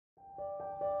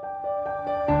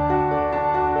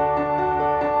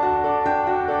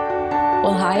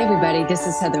Well, hi, everybody. This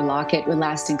is Heather Lockett with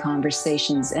Lasting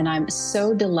Conversations, and I'm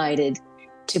so delighted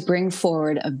to bring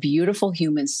forward a beautiful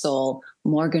human soul,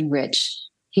 Morgan Rich,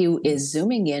 who is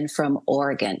zooming in from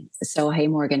Oregon. So, hey,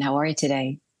 Morgan, how are you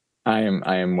today? I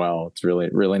am well. It's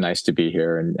really nice to be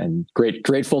here and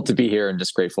grateful to be here and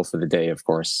just grateful for the day, of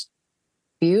course.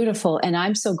 Beautiful. And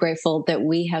I'm so grateful that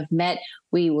we have met.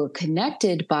 We were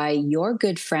connected by your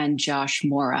good friend, Josh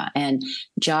Mora. And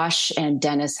Josh and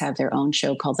Dennis have their own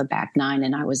show called The Back Nine.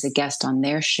 And I was a guest on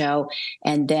their show.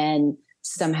 And then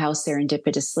somehow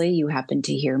serendipitously, you happened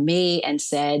to hear me and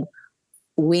said,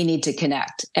 we need to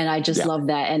connect. And I just love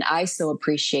that. And I so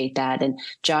appreciate that. And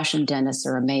Josh and Dennis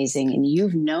are amazing. And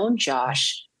you've known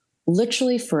Josh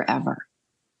literally forever.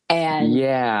 And,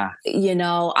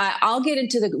 I'll get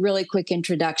into the really quick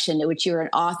introduction, which you're an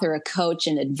author, a coach,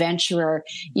 an adventurer.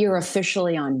 You're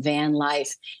officially on van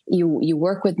life. You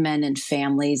work with men and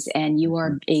families, and you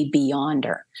are a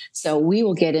beyonder. So we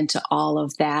will get into all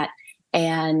of that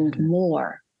and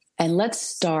more. And let's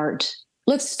start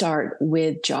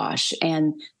with Josh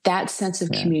and that sense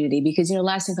of community, because,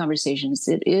 Lasting Conversations,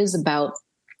 it is about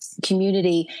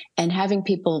community and having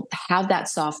people have that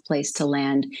soft place to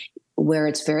land where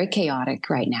it's very chaotic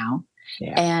right now.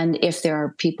 Yeah. And if there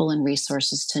are people and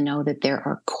resources to know that there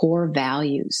are core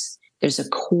values, there's a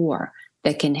core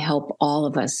that can help all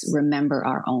of us remember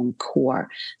our own core.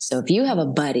 So if you have a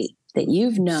buddy that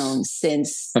you've known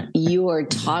since you were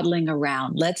toddling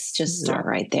around, let's just start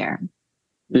right there.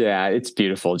 Yeah, it's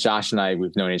beautiful. Josh and I,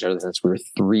 we've known each other since we were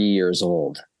 3 years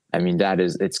old. I mean,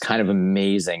 it's kind of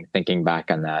amazing thinking back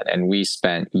on that. And we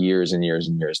spent years and years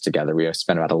and years together. We have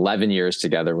spent about 11 years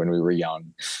together when we were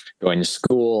young, going to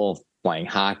school, playing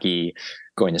hockey,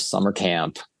 going to summer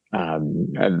camp.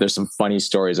 There's some funny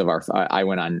stories of I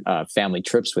went on family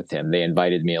trips with him. They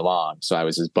invited me along. So I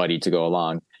was his buddy to go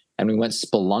along. And we went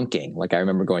spelunking. Like I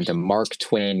remember going to Mark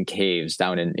Twain Caves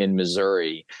down in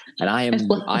Missouri, and I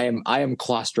am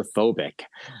claustrophobic,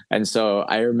 and so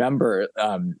I remember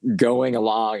going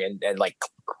along and like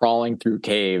crawling through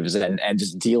caves and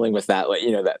just dealing with that, like,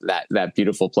 that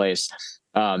beautiful place.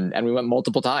 And we went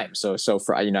multiple times. So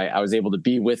for I was able to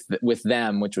be with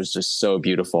them, which was just so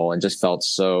beautiful and just felt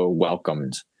so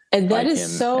welcomed. And that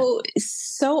is so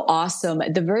awesome.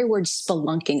 The very word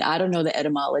spelunking, I don't know the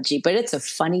etymology, but it's a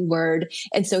funny word.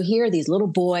 And so here are these little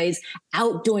boys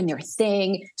out doing their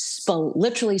thing,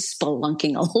 literally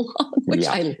spelunking along, which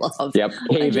I love. Yep.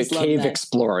 Cave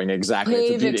exploring. Exactly.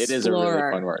 It is a really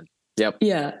fun word. Yep.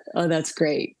 Yeah. Oh, that's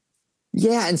great.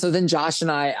 Yeah. And so then Josh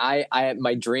and I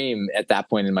my dream at that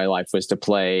point in my life was to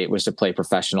play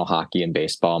professional hockey and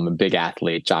baseball. I'm a big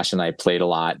athlete. Josh and I played a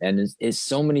lot, and it's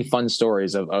so many fun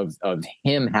stories of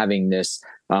him having this.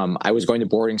 I was going to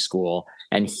boarding school,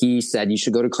 and he said, you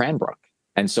should go to Cranbrook.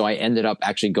 And so I ended up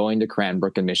actually going to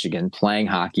Cranbrook in Michigan, playing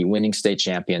hockey, winning state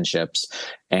championships,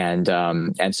 and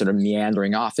sort of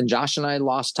meandering off. And Josh and I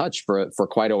lost touch for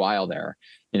quite a while there,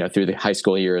 through the high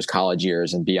school years, college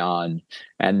years, and beyond.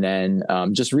 And then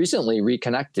just recently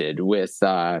reconnected with,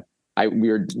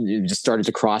 we just started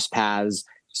to cross paths,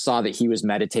 saw that he was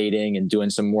meditating and doing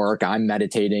some work. I'm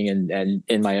meditating and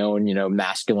in my own,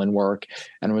 masculine work,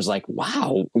 and was like,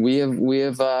 wow, we have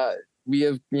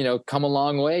come a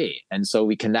long way. And so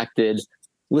we connected,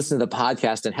 listened to the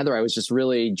podcast, and Heather, I was just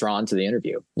really drawn to the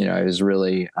interview. I was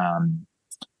really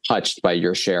touched by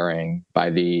your sharing, by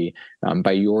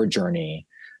your journey,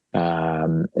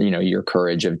 your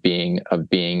courage of being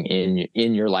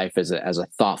in your life as a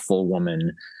thoughtful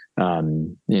woman,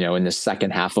 in the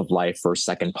second half of life or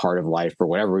second part of life or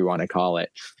whatever we want to call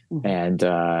it. Mm-hmm. And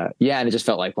and it just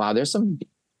felt like, wow, there's some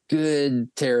good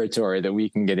territory that we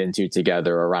can get into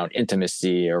together around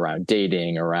intimacy, around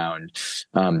dating, around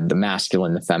the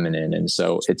masculine, the feminine. And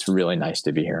so it's really nice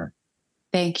to be here.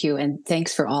 Thank you. And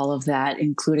thanks for all of that,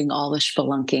 including all the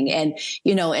spelunking. And,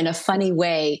 in a funny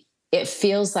way, it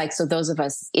feels like, so those of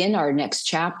us in our next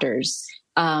chapters,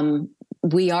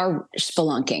 we are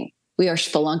spelunking. We are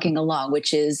spelunking along,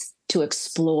 which is to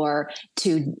explore,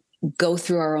 to go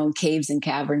through our own caves and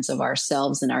caverns of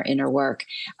ourselves and our inner work.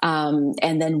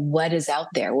 And then what is out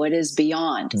there? What is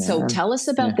beyond? Yeah. So tell us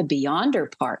about the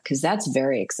beyonder part, because that's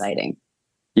very exciting.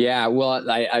 Yeah, well,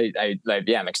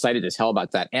 I'm excited to tell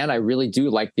about that. And I really do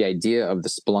like the idea of the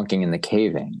spelunking and the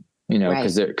caving,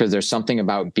 because there's something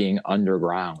about being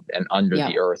underground and under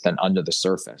the earth and under the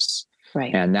surface.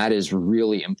 Right. And that is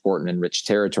really important and rich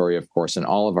territory, of course, in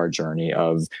all of our journey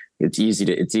of it's easy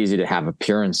to have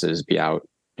appearances be out,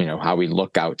 how we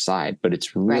look outside, but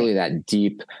it's really that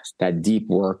deep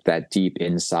work, that deep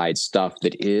inside stuff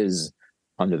that is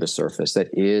under the surface, that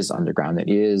is underground, that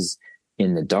is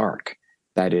in the dark.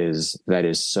 that is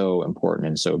so important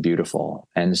and so beautiful.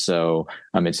 And so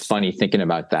it's funny thinking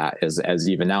about that as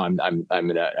even now I'm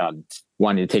gonna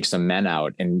wanting to take some men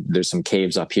out, and there's some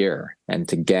caves up here, and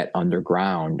to get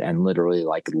underground and literally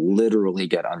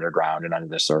get underground and under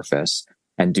the surface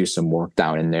and do some work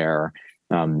down in there,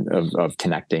 of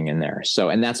connecting in there. So,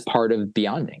 and that's part of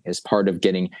beyonding, is part of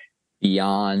getting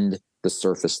beyond the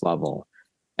surface level,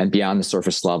 and beyond the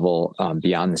surface level,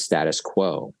 beyond the status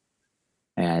quo.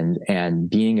 And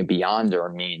being a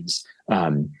beyonder means,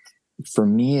 for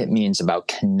me, it means about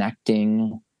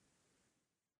connecting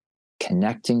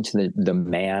to the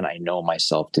man I know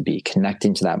myself to be,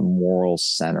 connecting to that moral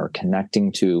center,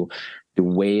 connecting to the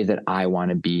way that I want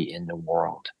to be in the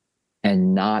world,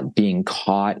 and not being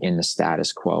caught in the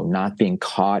status quo, not being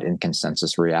caught in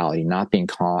consensus reality, not being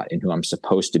caught in who I'm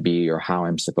supposed to be or how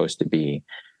I'm supposed to be,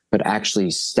 but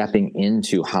actually stepping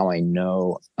into how I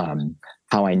know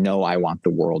I want the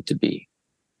world to be,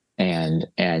 and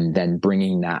then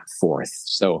bringing that forth.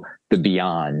 So the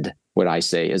beyond, what I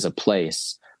say, is a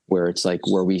place where it's like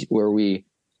where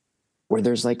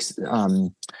there's like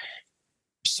so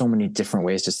many different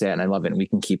ways to say it, and I love it. And we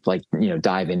can keep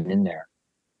diving in there.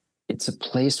 It's a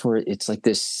place where it's like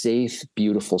this safe,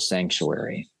 beautiful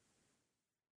sanctuary,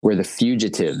 where the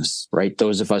fugitives, right,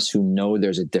 those of us who know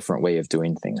there's a different way of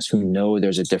doing things, who know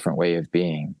there's a different way of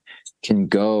being, can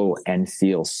go and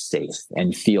feel safe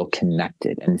and feel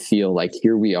connected and feel like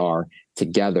here we are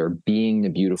together, being the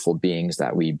beautiful beings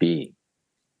that we be,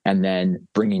 and then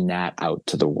bringing that out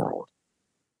to the world.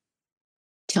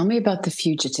 Tell me about the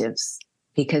fugitives,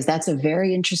 because that's a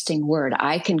very interesting word.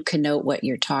 I can connote what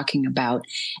you're talking about,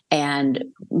 and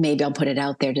maybe I'll put it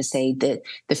out there to say that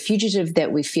the fugitive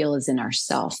that we feel is in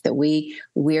ourself, that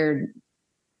we're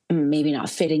maybe not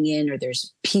fitting in, or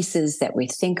there's pieces that we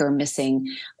think are missing.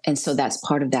 And so that's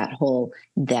part of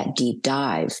that deep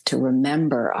dive to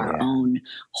remember our own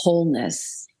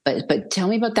wholeness. But tell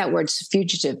me about that word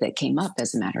fugitive that came up,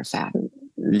 as a matter of fact.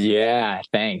 Yeah,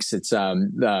 thanks. It's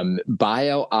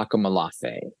Bayo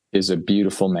Akomolafe is a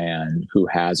beautiful man who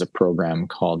has a program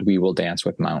called We Will Dance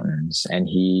with Mountains, and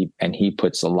he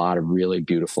puts a lot of really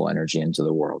beautiful energy into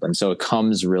the world. And so it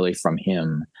comes really from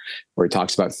him, where he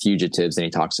talks about fugitives and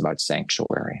he talks about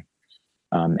sanctuary.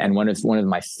 And one of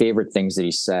my favorite things that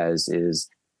he says is,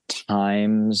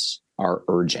 times are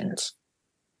urgent.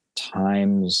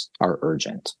 Times are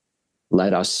urgent.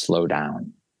 Let us slow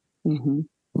down. Mm-hmm.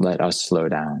 Let us slow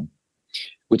down.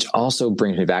 Which also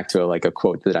brings me back to a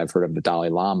quote that I've heard of the Dalai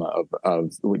Lama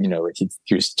of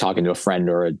he was talking to a friend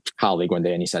or a colleague one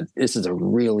day, and he said, "This is a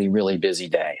really, really busy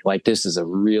day. Like, this is a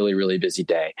really, really busy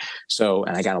day. So,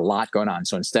 and I got a lot going on.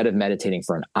 So instead of meditating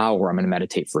for an hour, I'm going to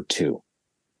meditate for 2."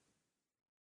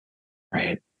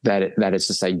 Right? That it's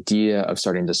this idea of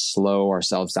starting to slow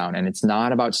ourselves down. And it's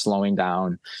not about slowing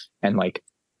down and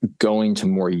going to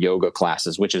more yoga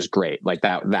classes, which is great. Like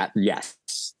that, yes,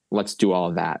 let's do all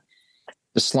of that.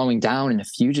 The slowing down in the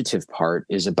fugitive part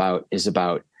is about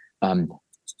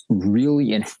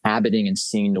really inhabiting and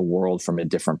seeing the world from a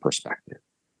different perspective,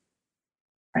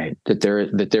 right?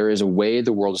 That there is a way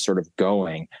the world is sort of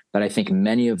going that I think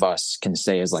many of us can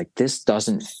say is this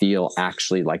doesn't feel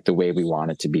actually like the way we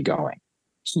want it to be going.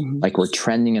 Mm-hmm. Like we're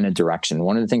trending in a direction.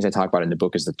 One of the things I talk about in the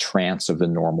book is the trance of the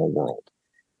normal world.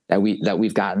 That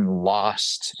we've gotten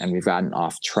lost and we've gotten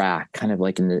off track, kind of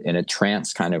like in a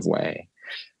trance kind of way.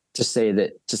 To say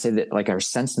that our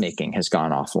sense making has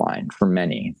gone offline for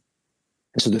many.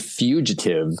 So the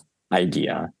fugitive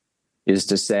idea is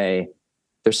to say,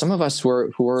 there's some of us who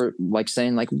are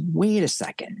saying wait a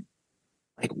second,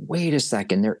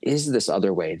 there is this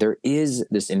other way. There is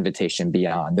this invitation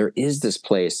beyond. There is this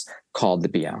place called the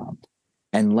beyond.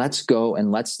 And let's go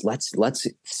and let's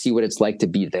see what it's like to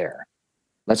be there.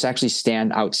 Let's actually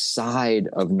stand outside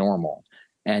of normal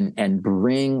and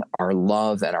bring our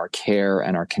love and our care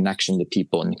and our connection to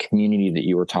people in the community that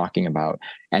you were talking about,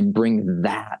 and bring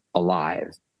that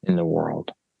alive in the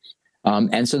world.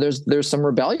 And so there's some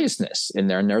rebelliousness in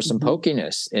there, and there's some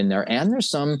pokiness in there, and there's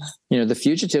some, the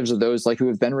fugitives are those who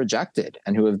have been rejected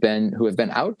and who have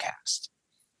been outcast.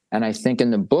 And I think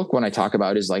in the book, when I talk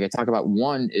about I talk about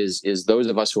one is those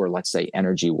of us who are, let's say,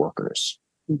 energy workers,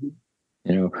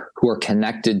 who are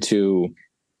connected to,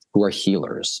 who are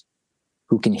healers,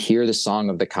 who can hear the song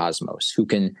of the cosmos, who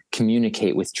can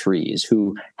communicate with trees,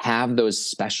 who have those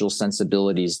special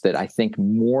sensibilities that I think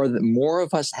more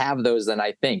of us have those than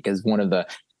I think, is one of the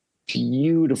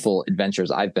beautiful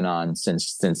adventures I've been on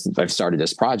since I've started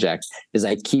this project, is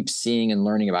I keep seeing and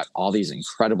learning about all these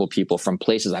incredible people from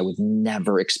places I would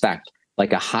never expect,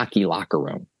 like a hockey locker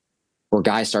room, where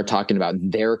guys start talking about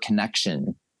their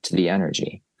connection to the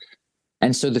energy.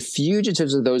 And so the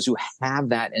fugitives are those who have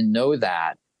that and know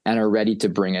that and are ready to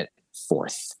bring it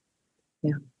forth.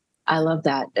 Yeah. I love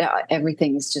that.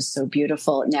 Everything is just so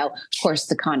beautiful. Now, of course,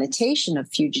 the connotation of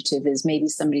fugitive is maybe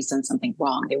somebody's done something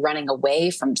wrong. They're running away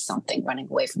from something, running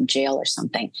away from jail or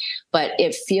something. But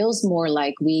it feels more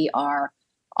like we are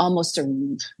almost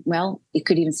you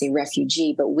could even say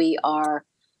refugee, but we are,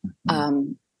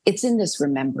 it's in this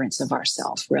remembrance of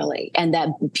ourselves, really. And that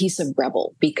piece of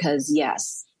rebel, because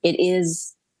yes, it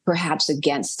is perhaps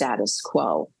against status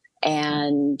quo.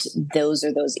 And those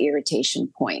are those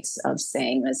irritation points of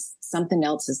saying something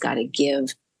else has got to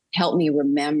give. Help me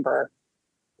remember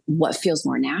what feels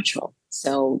more natural.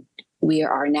 So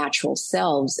our natural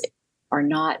selves are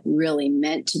not really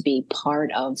meant to be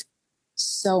part of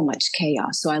so much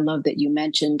chaos. So I love that you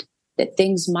mentioned that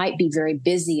things might be very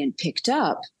busy and picked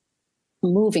up,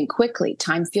 moving quickly.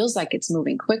 Time feels like it's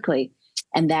moving quickly.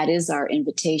 And that is our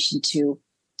invitation to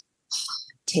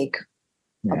take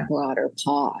a broader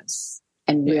pause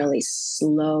and really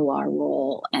slow our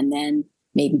roll. And then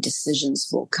maybe decisions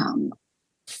will come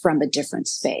from a different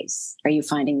space. Are you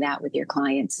finding that with your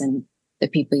clients and the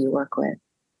people you work with?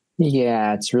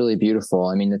 Yeah, it's really beautiful.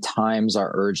 I mean, the times are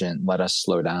urgent. Let us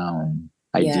slow down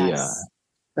idea. Yes.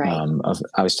 Right.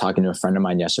 I was talking to a friend of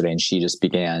mine yesterday, and she just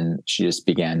began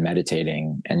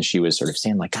meditating, and she was sort of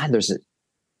saying, like, God,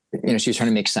 she was trying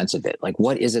to make sense of it. Like,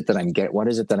 what is it that I'm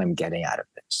getting out of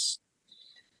this?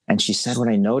 And she said, what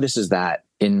I notice is that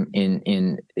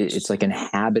it's like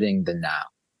inhabiting the now.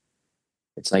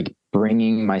 It's like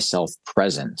bringing myself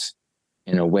present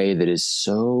in a way that is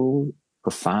so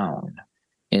profound,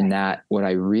 in that what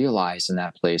I realize in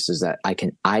that place is that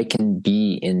I can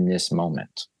be in this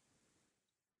moment.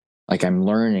 Like, I'm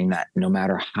learning that no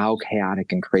matter how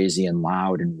chaotic and crazy and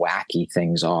loud and wacky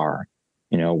things are,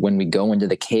 when we go into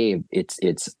the cave,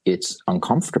 it's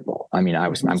uncomfortable. I mean,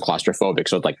 I'm claustrophobic,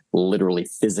 so it's like literally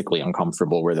physically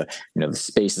uncomfortable, where the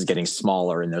space is getting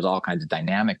smaller and there's all kinds of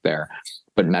dynamic there.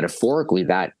 But metaphorically,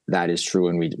 that is true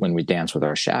when we dance with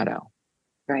our shadow.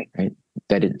 Right.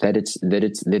 That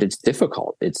it's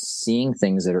difficult. It's seeing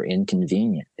things that are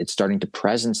inconvenient. It's starting to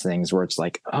presence things where it's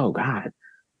like, oh God,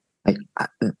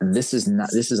 this is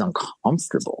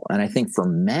uncomfortable. And I think for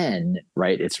men,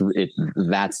 right,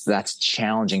 that's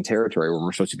challenging territory, where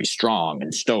we're supposed to be strong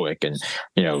and stoic and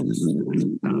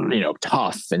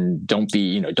tough, and don't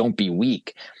be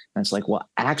weak. And it's like, well,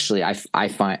 actually, I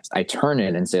find I turn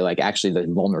it and say, like, actually, the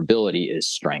vulnerability is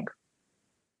strength.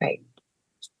 Right.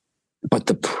 But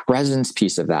the presence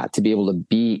piece of that, to be able to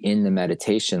be in the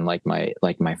meditation, like my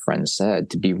friend said,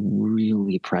 to be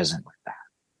really present with that,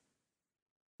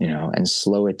 and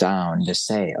slow it down to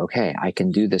say, okay, I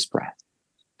can do this breath.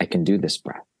 I can do this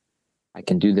breath. I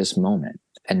can do this moment.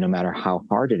 And no matter how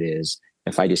hard it is,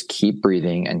 if I just keep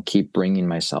breathing and keep bringing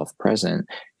myself present,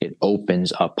 it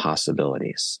opens up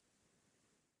possibilities,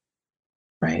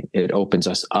 right? It opens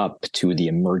us up to the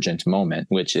emergent moment,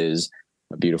 which is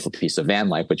a beautiful piece of van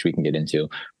life, which we can get into.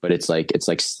 But it's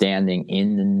like standing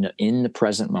in the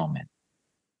present moment,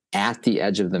 at the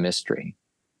edge of the mystery,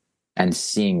 and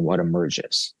seeing what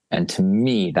emerges. And to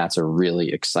me, that's a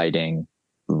really exciting,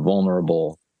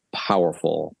 vulnerable,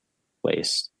 powerful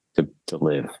place to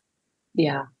live.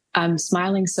 Yeah. I'm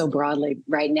smiling so broadly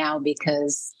right now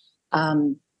because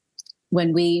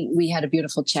when we had a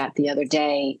beautiful chat the other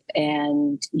day,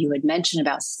 and you had mentioned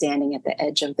about standing at the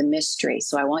edge of the mystery.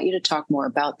 So I want you to talk more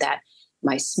about that.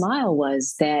 My smile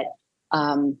was that,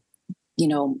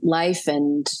 life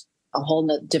and a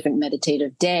whole different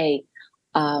meditative day,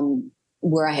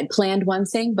 where I had planned one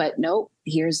thing, but nope,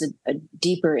 here's a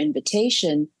deeper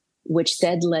invitation, which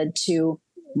then led to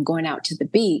going out to the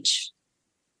beach.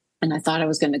 And I thought I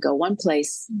was going to go one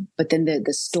place, but then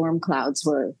the storm clouds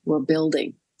were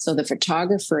building. So the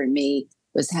photographer in me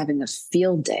was having a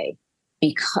field day,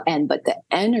 but the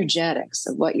energetics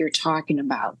of what you're talking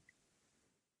about,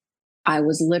 I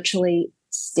was literally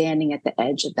standing at the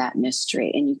edge of that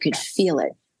mystery, and you could feel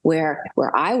it where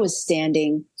I was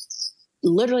standing.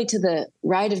 Literally to the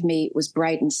right of me was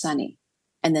bright and sunny,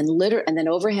 and then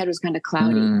overhead was kind of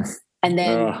cloudy, and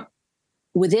then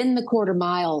within the quarter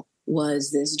mile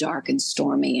was this dark and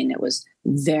stormy, and it was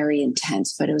very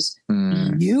intense, but it was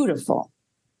beautiful,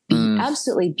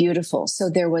 absolutely beautiful. So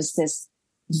there was this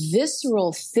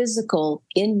visceral, physical,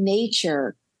 in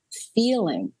nature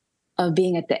feeling of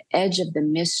being at the edge of the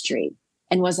mystery.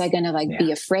 And was I going to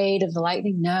be afraid of the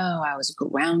lightning? No, I was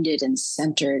grounded and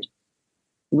centered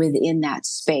within that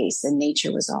space, and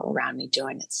nature was all around me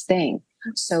doing its thing.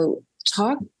 So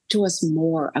talk to us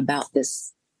more about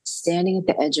this standing at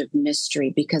the edge of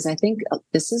mystery, because I think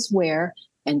this is where,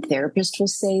 and therapists will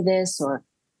say this, or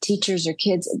teachers or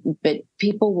kids, but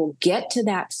people will get to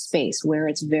that space where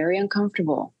it's very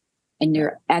uncomfortable and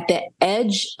you're at the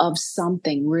edge of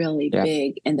something really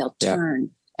big, and they'll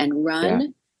turn and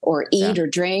run or eat or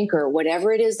drink or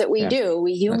whatever it is that we do.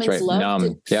 We humans love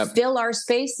to fill our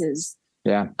spaces.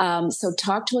 So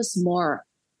talk to us more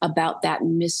about that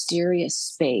mysterious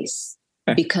space,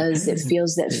 because it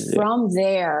feels that from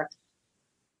there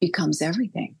becomes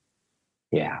everything.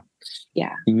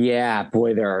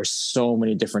 Boy, there are so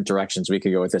many different directions we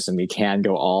could go with this, and we can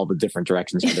go all the different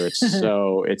directions. Whether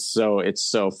it's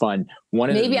so fun.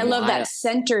 I love that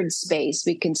centered space.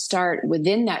 We can start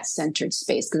within that centered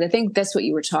space, because I think that's what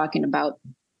you were talking about,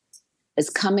 is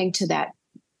coming to that,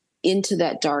 into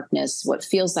that darkness, what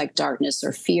feels like darkness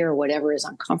or fear or whatever is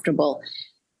uncomfortable.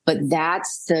 But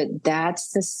that's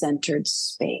the centered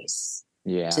space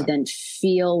to then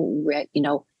feel,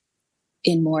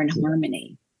 in more in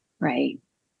harmony. Right.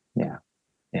 Yeah.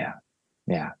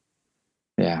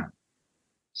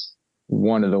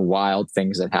 One of the wild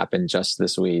things that happened just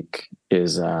this week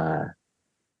is I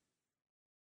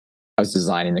was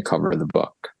designing the cover of the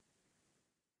book,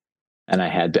 and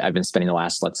I've been spending the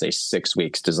last, let's say, 6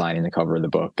 weeks designing the cover of the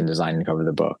book,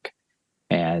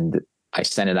 and I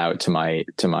sent it out to my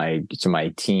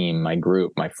team, my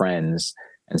group, my friends,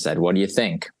 and said, "What do you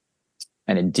think?"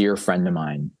 And a dear friend of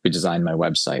mine who designed my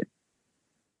website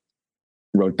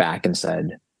wrote back and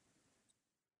said,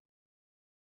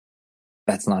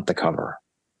 "That's not the cover.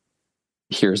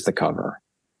 Here's the cover."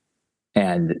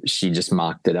 And she just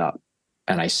mocked it up.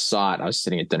 And I saw it. I was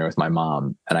sitting at dinner with my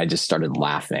mom, and I just started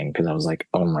laughing, because I was like,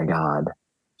 oh my God,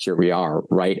 here we are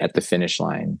right at the finish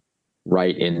line,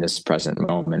 right in this present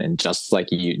moment. And just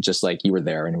like you were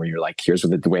there, and where you're like, here's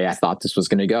the way I thought this was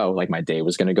going to go. Like, my day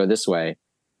was going to go this way.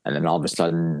 And then all of a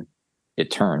sudden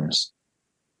it turns,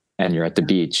 and you're at the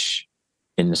beach,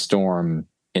 in the storm,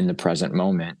 in the present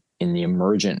moment, in the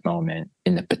emergent moment,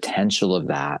 in the potential of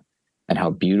that, and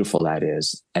how beautiful that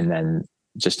is. And then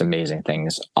just amazing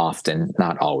things, often,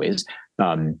 not always,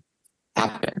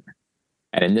 happen.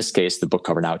 And in this case, the book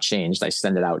cover now changed. I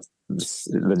send it out,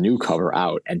 the new cover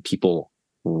out, and people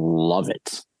love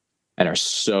it and are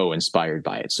so inspired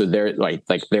by it. So there, like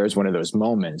there's one of those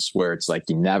moments where it's like,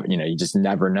 you just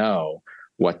never know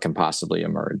what can possibly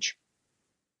emerge.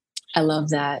 I love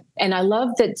that. And I love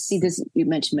that, this, you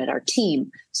mentioned our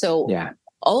team. So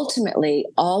ultimately,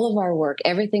 all of our work,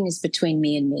 everything is between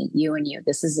me and me, you and you.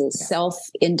 This is a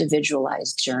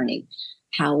self-individualized journey.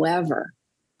 However,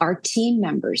 our team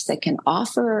members that can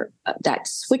offer that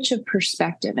switch of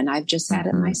perspective, and I've just had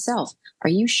it myself. Are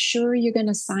you sure you're going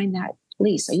to sign that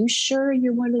lease? Are you sure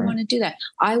you really want to do that?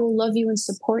 I will love you and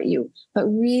support you, but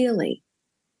really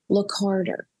look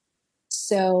harder.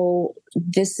 So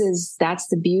that's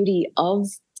the beauty of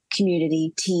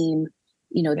community, team,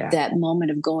 that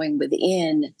moment of going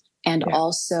within, and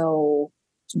also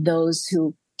those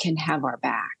who can have our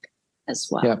back as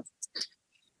well.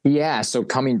 Yeah. So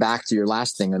coming back to your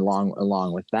last thing,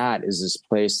 along with that, is this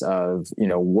place of,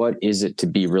 what is it to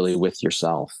be really with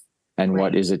yourself? And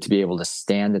what is it to be able to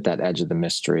stand at that edge of the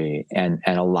mystery and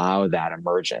allow that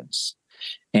emergence?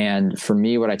 And for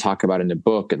me, what I talk about in the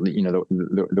book,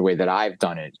 the way that I've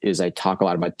done it, is I talk a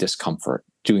lot about discomfort,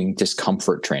 doing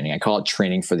discomfort training. I call it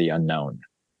training for the unknown,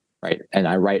 right? And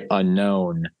I write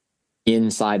unknown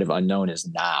inside of unknown is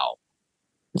now.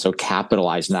 And so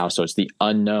capitalize now. So it's the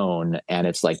unknown, and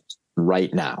it's like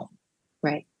right now.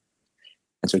 Right.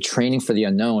 And so training for the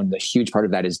unknown, the huge part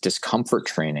of that is discomfort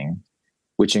training,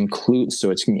 which includes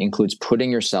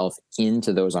putting yourself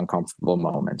into those uncomfortable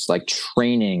moments, like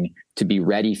training to be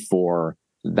ready for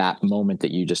that moment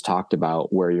that you just talked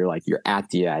about, where you're at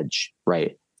the edge,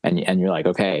 right? And you're like,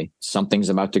 okay, something's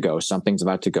about to go.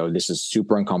 This is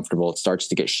super uncomfortable. It starts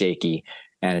to get shaky.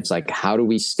 And it's like, how do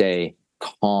we stay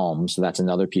calm? So that's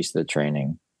another piece of the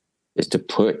training, is to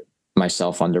put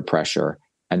myself under pressure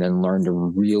and then learn to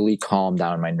really calm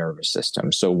down my nervous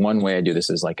system. So one way I do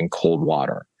this is like in cold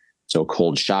water. So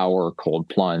cold shower, cold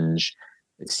plunge.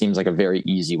 It seems like a very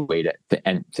easy way to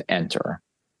enter.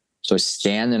 So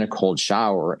stand in a cold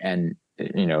shower, and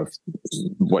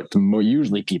what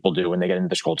usually people do when they get into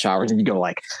this cold shower is you go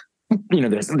like,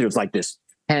 there's like this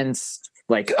tense,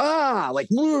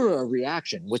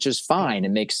 reaction, which is fine.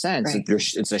 It makes sense. Right.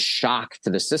 It's a shock to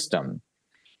the system.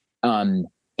 And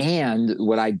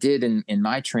what I did in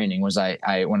my training was I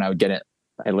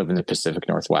live in the Pacific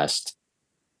Northwest.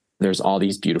 There's all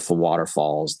these beautiful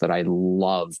waterfalls that I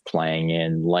love playing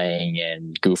in, laying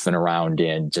in, goofing around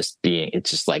in, it's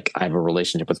just like I have a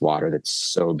relationship with water that's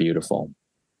so beautiful.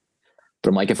 But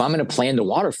I'm like, if I'm going to play in the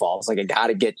waterfalls, I got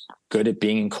to get good at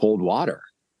being in cold water.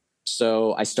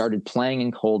 So I started playing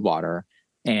in cold water,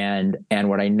 And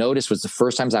what I noticed was the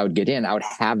first times I would get in, I would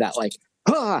have that like,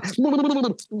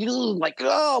 like,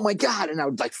 oh my God. And I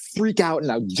would like freak out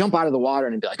and I would jump out of the water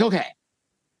and be like, okay,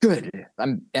 good.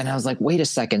 And I was like, wait a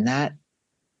second, that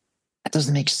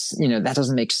doesn't make, that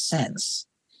doesn't make sense.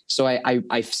 So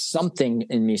I something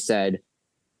in me said,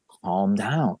 calm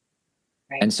down.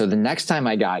 Right. And so the next time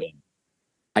I got in,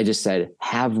 I just said,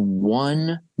 have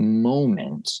one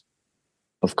moment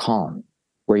of calm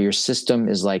where your system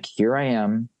is like, here I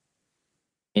am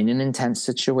in an intense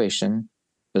situation.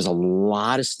 There's a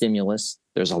lot of stimulus.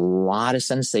 There's a lot of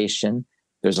sensation.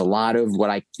 There's a lot of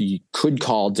what you could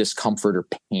call discomfort or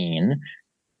pain.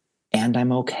 And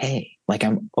I'm okay. Like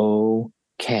I'm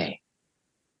okay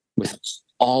with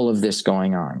all of this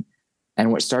going on.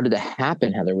 And what started to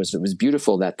happen, Heather, was it was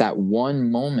beautiful that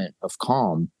one moment of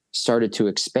calm started to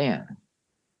expand,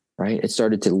 right? It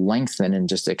started to lengthen and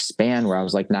just expand, where I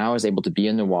was like, now I was able to be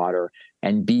in the water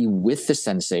and be with the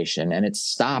sensation. And it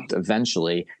stopped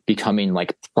eventually becoming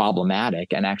like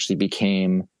problematic and actually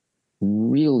became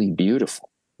really beautiful,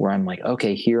 where I'm like,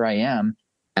 okay, here I am.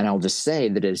 And I'll just say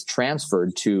that it is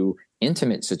transferred to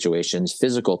intimate situations,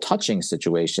 physical touching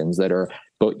situations that are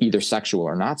both either sexual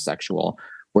or not sexual,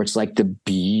 where it's like the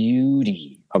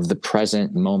beauty of the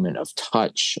present moment of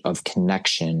touch, of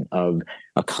connection, of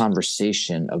a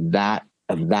conversation, of that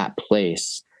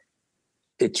place.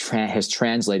 It has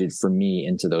translated for me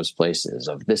into those places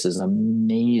of, this is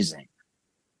amazing.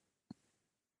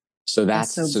 So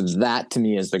that to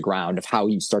me is the ground of how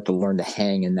you start to learn to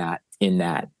hang in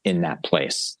that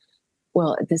place.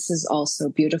 Well, this is also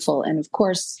beautiful. And of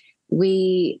course,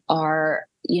 we are,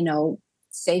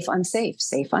 safe, unsafe.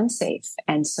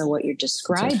 And so what you're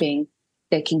describing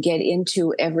that can get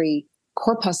into every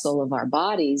corpuscle of our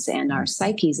bodies and our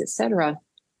psyches, et cetera,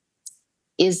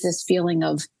 is this feeling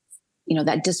of,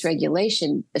 that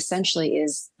dysregulation essentially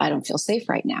is, I don't feel safe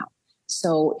right now.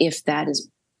 So if that is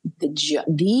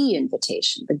the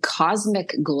invitation, the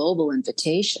cosmic global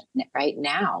invitation right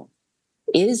now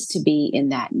is to be in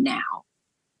that now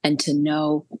and to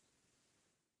know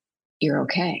you're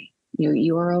okay.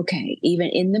 You're okay, even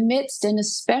in the midst, and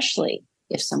especially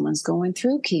if someone's going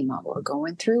through chemo or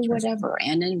going through whatever,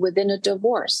 and then within a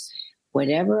divorce,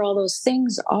 whatever all those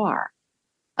things are,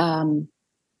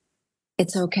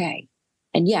 it's okay.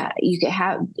 And yeah, you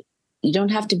don't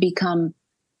have to become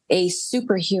a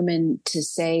superhuman to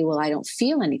say, well, I don't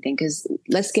feel anything, because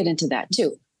let's get into that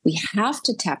too. We have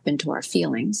to tap into our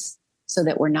feelings so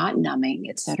that we're not numbing,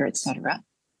 et cetera, et cetera.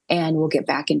 And we'll get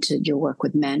back into your work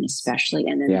with men, especially.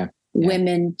 And then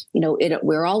women,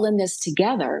 we're all in this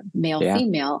together, male,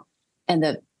 female, and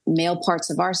the male parts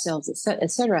of ourselves,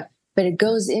 et cetera. But it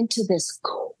goes into this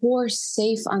core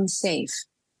safe, unsafe.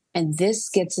 And this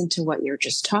gets into what you're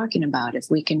just talking about. If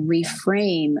we can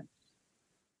reframe,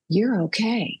 you're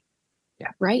okay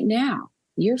right now.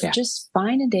 You're just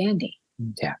fine and dandy.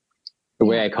 Yeah. The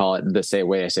way I call it, the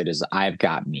way I say it is, I've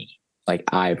got me. Like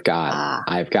I've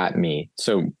got me.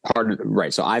 So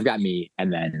so I've got me,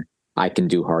 and then I can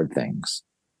do hard things.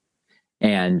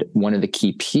 And one of the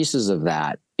key pieces of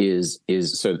that is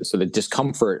so the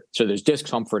discomfort. So there's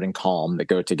discomfort and calm that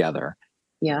go together.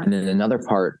 Yeah. And then another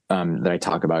part that I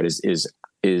talk about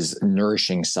is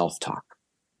nourishing self-talk.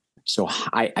 So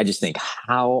I just think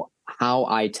how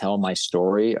I tell my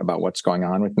story about what's going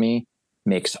on with me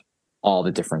makes all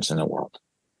the difference in the world.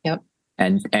 Yep.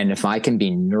 And if I can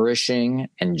be nourishing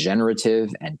and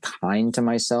generative and kind to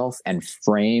myself and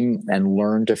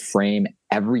learn to frame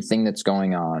everything that's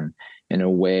going on in a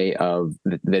way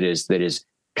that is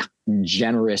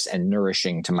generous and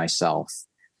nourishing to myself,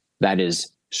 that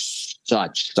is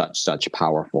such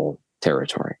powerful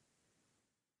territory.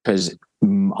 Because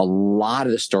a lot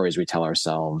of the stories we tell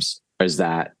ourselves is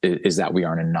that we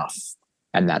aren't enough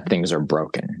and that things are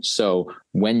broken. So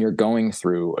when you're going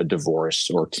through a divorce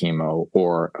or chemo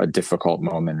or a difficult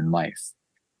moment in life,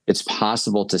 it's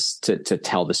possible to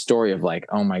tell the story of like,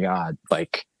 oh my God,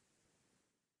 like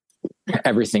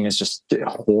everything is just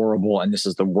horrible and this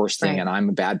is the worst thing, and I'm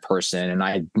a bad person and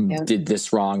I did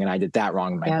this wrong and I did that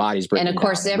wrong. My body's breaking down. And of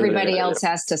course, everybody else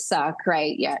has to suck,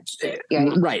 right? Yeah.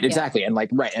 Right. Exactly. And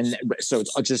and so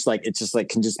it's just like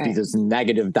can just be this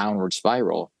negative downward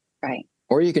spiral. Right.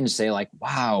 Or you can say like,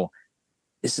 wow,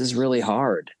 this is really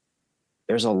hard.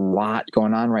 There's a lot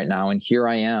going on right now. And here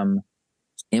I am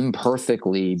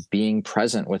imperfectly being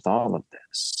present with all of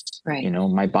this. Right.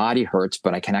 My body hurts,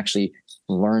 but I can actually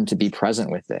learn to be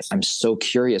present with it. I'm so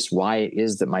curious why it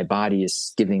is that my body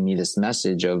is giving me this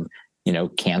message of,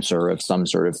 cancer of some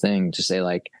sort of thing, to say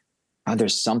like, oh,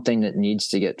 there's something that needs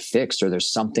to get fixed, or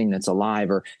there's something that's alive,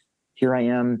 or here I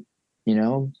am,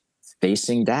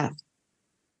 facing death.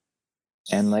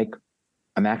 And like,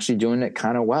 I'm actually doing it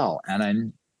kind of well. And I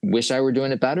wish I were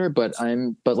doing it better, but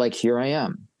like, here I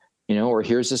am, or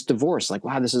here's this divorce. Like,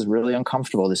 wow, this is really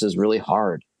uncomfortable. This is really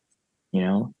hard,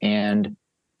 and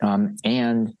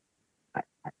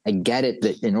I get it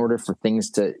that in order for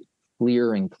things to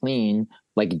clear and clean,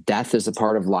 like death is a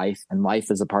part of life and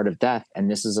life is a part of death. And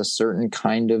this is a certain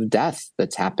kind of death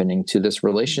that's happening to this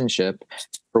relationship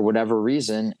for whatever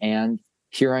reason. And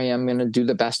here I am going to do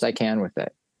the best I can with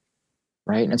it.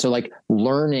 Right. And so like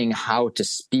learning how to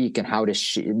speak and how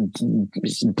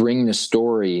to bring the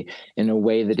story in a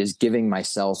way that is giving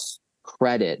myself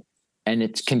credit. And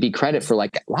it can be credit for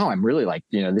like, wow, I'm really like,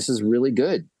 this is really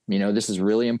good. This is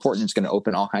really important. It's going to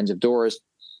open all kinds of doors.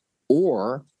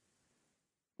 Or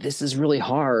this is really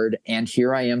hard. And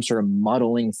here I am sort of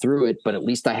muddling through it, but at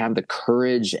least I have the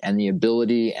courage and the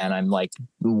ability. And I'm like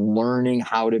learning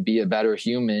how to be a better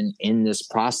human in this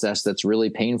process that's really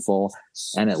painful.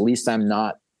 And at least I'm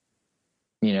not,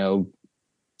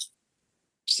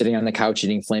 sitting on the couch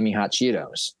eating flaming hot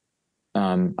Cheetos.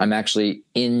 I'm actually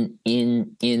in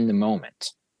the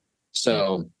moment.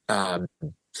 So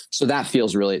that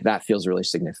feels really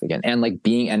significant. And like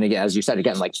and again, as you said,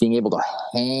 again, like being able to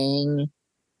hang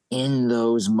in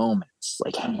those moments,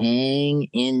 like hang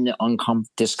in the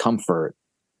discomfort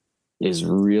is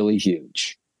really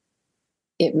huge.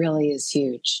 It really is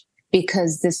huge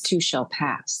because this too shall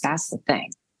pass. That's the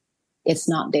thing. It's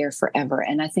not there forever.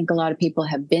 And I think a lot of people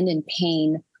have been in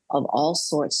pain of all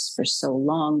sorts for so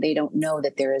long, they don't know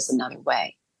that there is another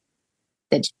way.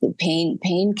 That the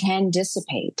pain can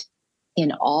dissipate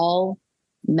in all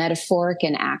metaphoric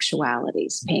and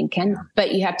actualities. Pain can,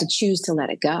 but you have to choose to let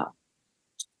it go.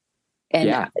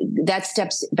 And that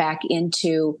steps back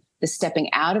into the stepping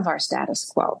out of our status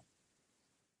quo,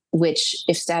 which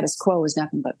if status quo is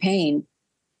nothing but pain,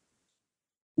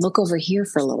 look over here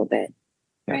for a little bit,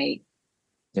 right?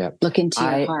 Yeah. Look into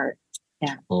your heart.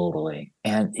 Yeah. Totally.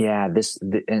 And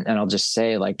and I'll just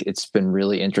say, like, it's been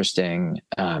really interesting.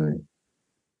 For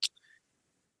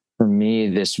me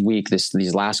this week,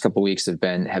 these last couple of weeks have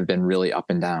been really up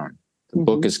and down. The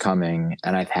book is coming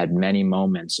and I've had many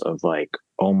moments of like,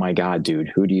 oh my God, dude,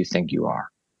 who do you think you are?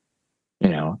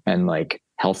 And like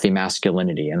healthy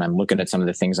masculinity. And I'm looking at some of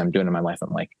the things I'm doing in my life.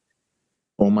 I'm like,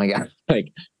 oh my God,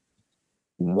 like,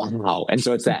 wow. And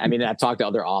so it's that, I mean, I've talked to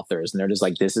other authors and they're just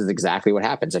like, this is exactly what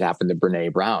happens. It happened to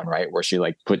Brene Brown, right? Where she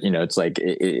like put, it's like,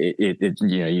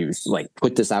 you like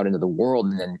put this out into the world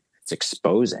and then it's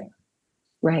exposing.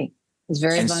 Right. It's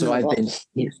very vulnerable. So I've been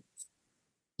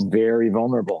very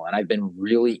vulnerable and I've been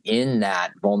really in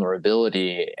that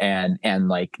vulnerability and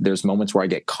like, there's moments where I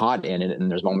get caught in it.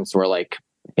 And there's moments where like,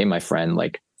 hey, my friend,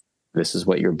 like, this is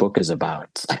what your book is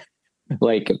about.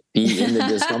 Like be in the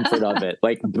discomfort of it,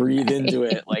 like breathe into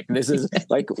it. Like this is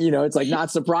like, it's like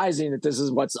not surprising that this is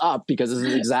what's up because this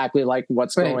is exactly like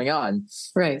what's going on.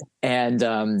 Right. And,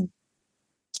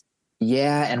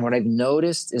 and what I've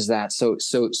noticed is that, so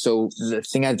the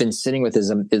thing I've been sitting with is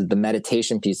the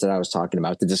meditation piece that I was talking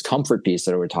about, the discomfort piece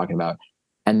that we were talking about.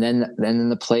 And then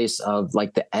the place of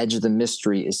like the edge of the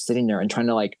mystery is sitting there and trying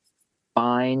to like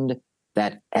find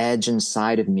that edge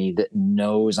inside of me that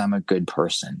knows I'm a good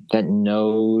person, that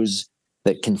knows,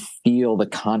 that can feel the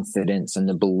confidence and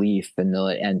the belief and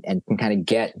and can kind of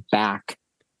get back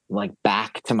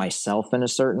to myself in a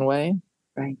certain way.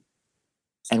 Right.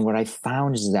 And what I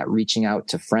found is that reaching out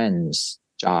to friends,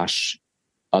 Josh,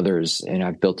 others, and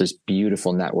I've built this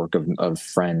beautiful network of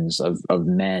friends, of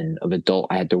men, of adult.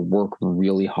 I had to work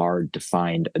really hard to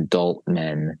find adult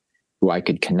men who I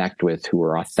could connect with, who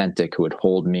were authentic, who would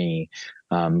hold me,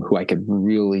 who I could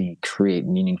really create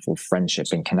meaningful friendship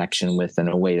and connection with in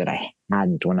a way that I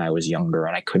hadn't when I was younger.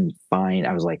 And I couldn't find,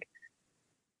 I was like,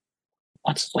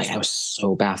 I was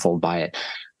so baffled by it.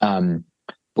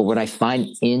 But what I find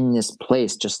in this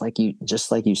place, just like you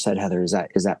said, Heather, is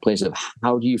that place of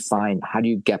how do you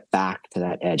get back to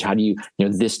that edge? How do you,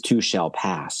 this too shall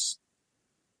pass.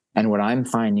 And what I'm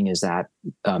finding is that,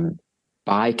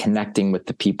 by connecting with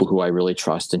the people who I really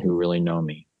trust and who really know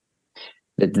me,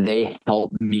 that they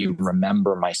help me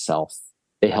remember myself.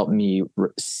 They help me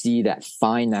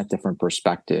find that different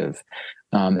perspective.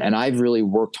 And I've really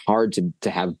worked hard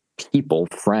to have people,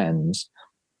 friends.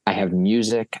 I have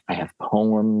music, I have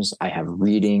poems, I have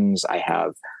readings, I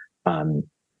have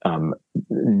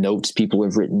notes people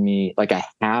have written me. Like I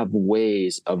have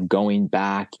ways of going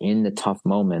back in the tough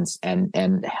moments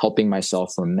and helping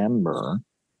myself remember.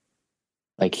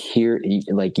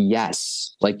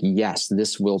 Yes,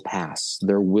 this will pass.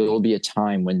 There will be a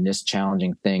time when this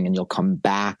challenging thing, and you'll come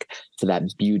back to that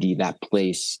beauty, that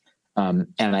place. And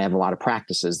I have a lot of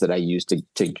practices that I use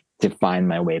to find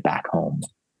my way back home.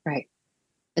 Right.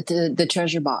 at the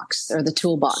treasure box or the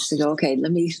toolbox and go, okay,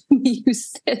 let me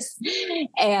use this.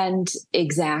 And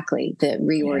exactly, the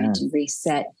reorient and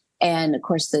reset. And of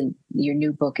course, your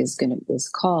new book is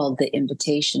called The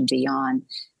Invitation Beyond.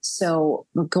 So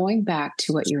going back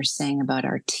to what you were saying about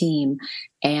our team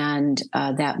and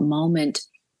that moment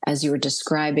as you were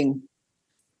describing,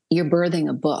 you're birthing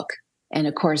a book. And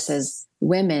of course, as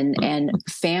women and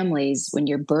families, when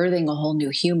you're birthing a whole new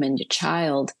human, your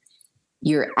child,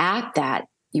 you're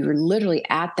literally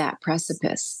at that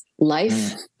precipice.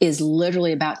 Life is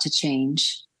literally about to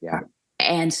change. Yeah.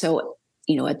 And so,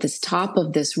 at this top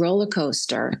of this roller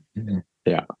coaster,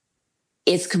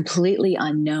 it's completely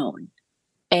unknown.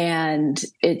 And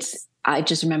I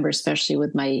just remember, especially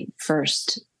with my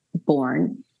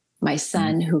firstborn, my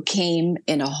son, who came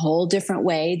in a whole different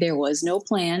way. There was no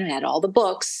plan. I had all the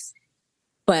books,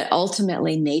 but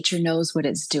ultimately nature knows what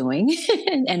it's doing.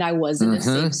 and I was in a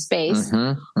safe space.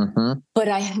 But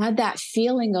I had that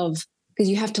feeling of, because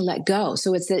you have to let go.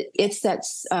 So it's that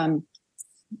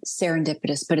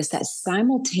serendipitous, but it's that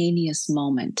simultaneous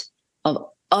moment of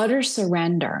utter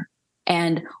surrender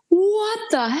and what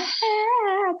the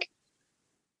heck?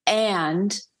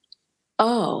 And,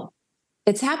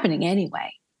 it's happening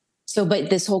anyway. So, but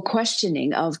this whole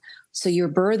questioning of, so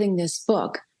you're birthing this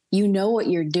book, you know what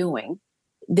you're doing.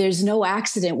 There's no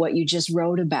accident what you just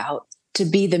wrote about to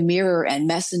be the mirror and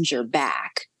messenger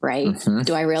back, right?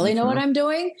 Do I really know what I'm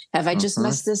doing? Have I just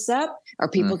messed this up? Are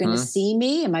people going to see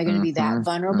me? Am I going to be that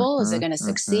vulnerable? Is it going to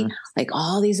succeed? Like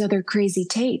all these other crazy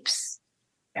tapes.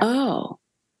 Yeah. Oh,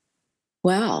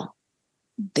 well,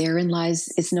 therein lies,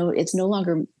 it's no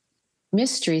longer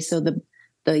mystery. So the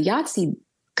Yahtzee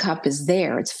cup is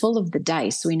there. It's full of the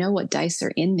dice. So we know what dice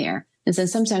are in there. And then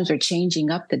sometimes we're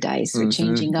changing up the dice. We're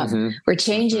changing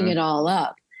it all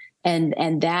up.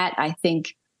 And that, I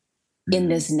think, in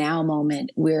this now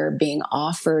moment, we're being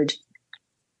offered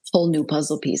whole new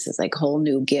puzzle pieces, like whole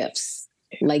new gifts,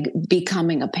 like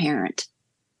becoming a parent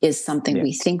is something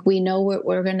we think we know what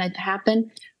we're going to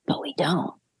happen, but we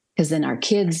don't, because then our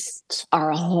kids are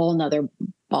a whole nother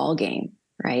ball game,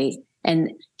 right?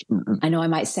 And I know I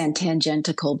might sound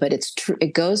tangential, but it's true.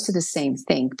 It goes to the same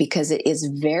thing because it is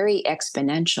very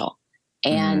exponential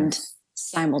and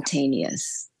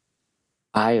simultaneous.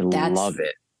 Love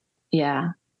it. Yeah.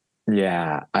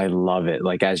 Yeah, I love it.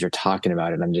 Like, as you're talking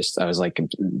about it, I was like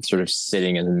sort of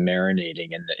sitting and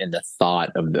marinating in the thought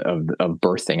of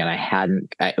birthing. And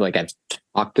I've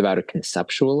talked about it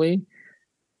conceptually,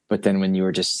 but then when you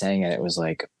were just saying it, it was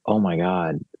like, oh my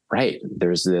God, right.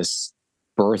 There's this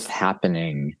birth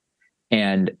happening.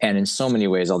 And in so many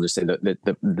ways, I'll just say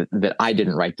that I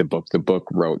didn't write the book. The book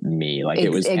wrote me. Like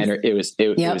it was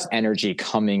energy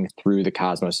coming through the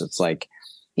cosmos. It's like,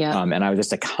 and I was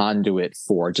just a conduit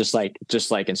for just like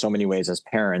in so many ways as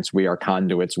parents, we are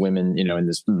conduits, women, in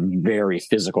this very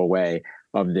physical way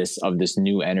of this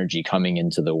new energy coming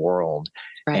into the world.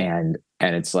 Right. And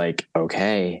it's like,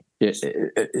 okay,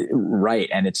 right.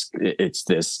 And it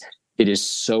is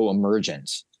so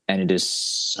emergent and it is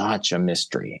such a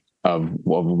mystery of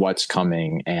what's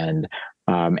coming and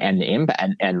the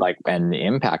impact and the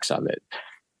impacts of it.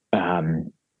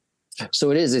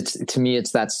 So to me,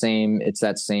 it's that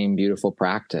same beautiful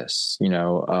practice,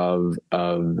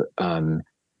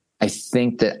 I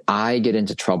think that I get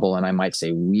into trouble, and I might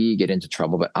say we get into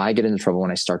trouble, but I get into trouble when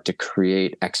I start to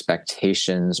create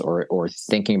expectations or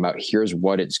thinking about here's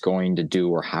what it's going to do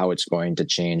or how it's going to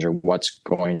change or what's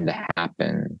going to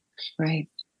happen. Right.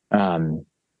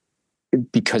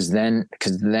 Because then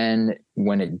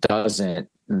when it doesn't,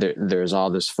 there's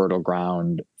all this fertile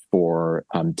ground for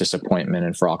disappointment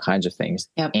and for all kinds of things.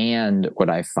 Yep. And what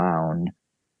I found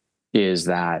is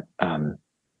that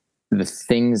the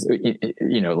things,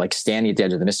 like standing at the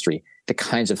edge of the mystery, the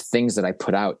kinds of things that I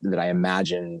put out that I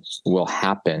imagine will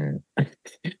happen,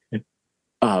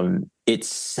 it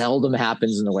seldom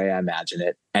happens in the way I imagine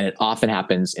it. And it often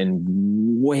happens in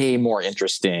way more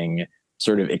interesting,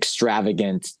 sort of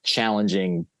extravagant,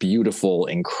 challenging, beautiful,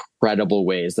 incredible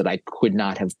ways that I could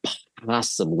not have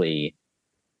possibly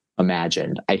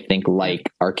imagined. I think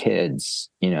like our kids,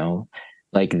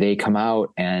 like they come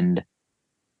out and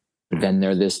then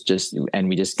they're and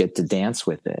we just get to dance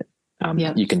with it.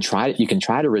 You can try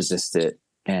to resist it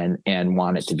and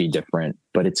want it to be different,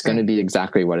 but it's going to be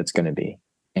exactly what it's going to be.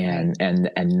 And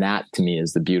that to me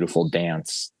is the beautiful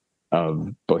dance of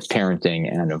both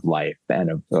parenting and of life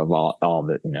and of all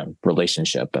the,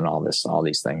 relationship and all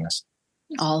these things.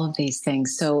 All of these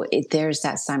things. So there's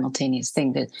that simultaneous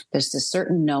thing that there's the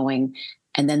certain knowing,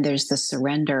 and then there's the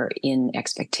surrender in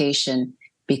expectation,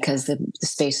 because the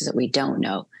spaces that we don't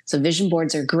know. So vision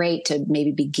boards are great to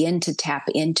maybe begin to tap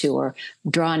into or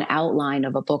draw an outline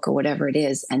of a book or whatever it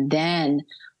is, and then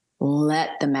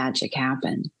let the magic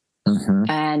happen.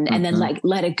 And then like,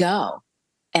 let it go.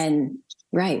 And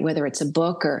right, whether it's a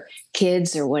book or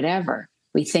kids or whatever,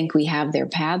 we think we have their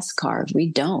paths carved. We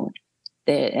don't.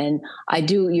 And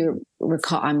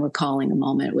I'm recalling a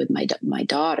moment with my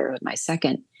daughter, with my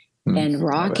second, and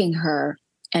rocking her.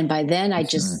 And by then I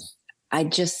just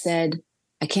said,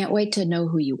 I can't wait to know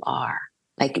who you are.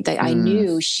 Like I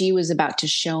knew she was about to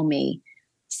show me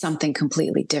something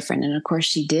completely different. And of course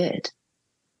she did.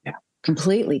 Yeah.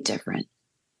 Completely different.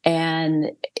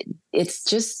 And it's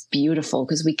just beautiful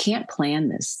because we can't plan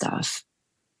this stuff.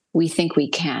 We think we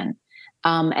can.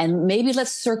 And maybe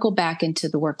let's circle back into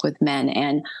the work with men.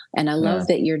 And I love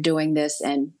that you're doing this.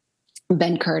 And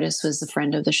Ben Curtis was a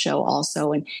friend of the show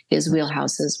also, and his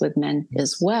wheelhouses with men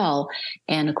as well.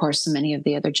 And of course, many of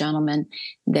the other gentlemen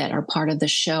that are part of the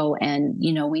show. And,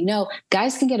 we know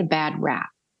guys can get a bad rap,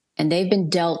 and they've been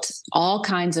dealt all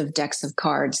kinds of decks of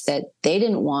cards that they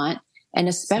didn't want. And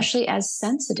especially as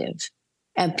sensitive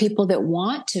and people that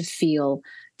want to feel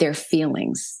their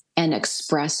feelings and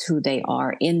express who they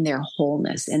are in their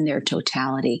wholeness, in their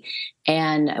totality.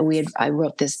 And I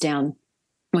wrote this down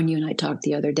when you and I talked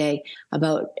the other day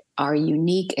about our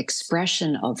unique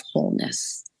expression of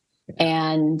wholeness.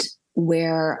 And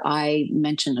where I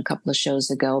mentioned a couple of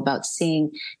shows ago about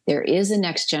seeing there is a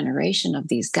next generation of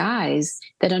these guys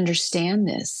that understand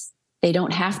this. They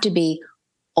don't have to be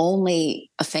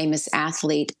only a famous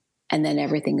athlete and then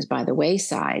everything's by the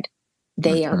wayside.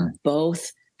 They are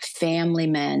both family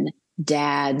men,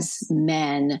 dads,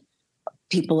 men,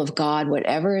 people of God,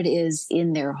 whatever it is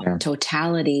in their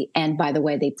totality. And by the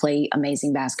way, they play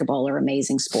amazing basketball or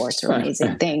amazing sports or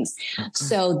amazing things.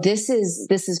 So this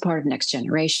is part of next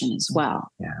generation as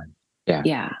well. Yeah.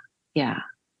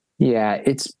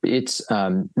 It's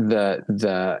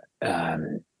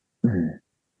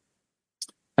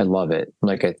I love it.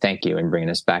 Like, I thank you in bringing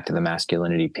us back to the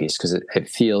masculinity piece, because it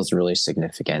feels really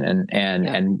significant.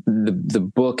 And the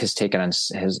book has taken on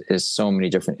has so many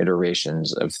different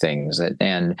iterations of things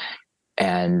and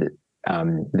the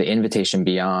invitation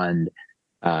beyond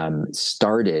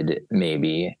started,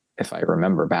 maybe, if I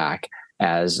remember back,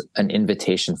 as an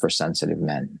invitation for sensitive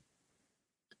men.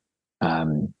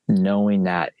 Knowing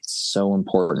that it's so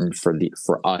important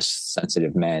for us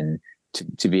sensitive men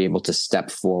to be able to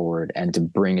step forward and to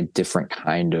bring a different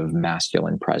kind of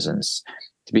masculine presence,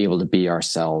 to be able to be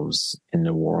ourselves in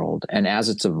the world. And as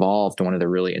it's evolved, one of the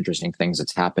really interesting things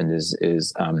that's happened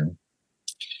is all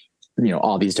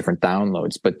these different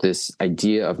downloads, but this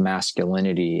idea of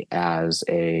masculinity as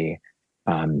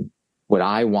what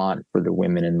I want for the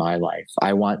women in my life.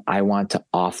 I want to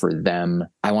offer them,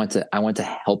 I want to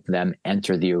help them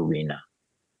enter the arena,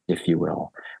 if you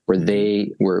will, where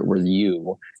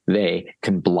they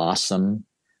can blossom,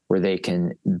 where they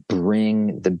can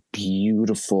bring the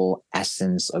beautiful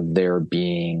essence of their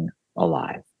being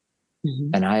alive.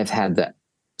 And I have had the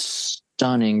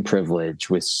stunning privilege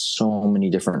with so many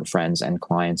different friends and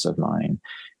clients of mine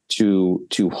to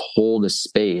hold a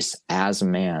space as a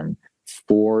man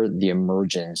for the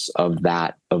emergence of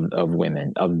that, of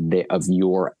women, of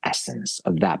your essence,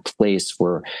 of that place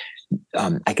where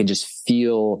I could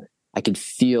feel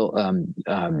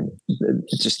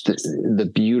just the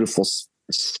beautiful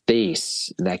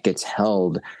space that gets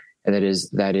held, that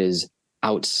is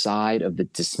outside of the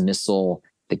dismissal,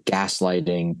 the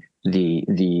gaslighting,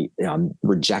 the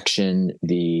rejection,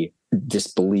 the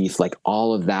disbelief, like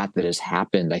all of that has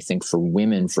happened, I think, for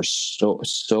women for so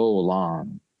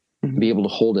long. Be able to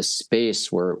hold a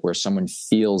space where someone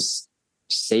feels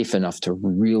safe enough to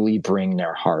really bring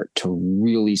their heart, to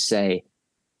really say,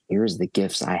 here's the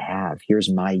gifts I have.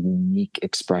 Here's my unique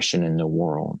expression in the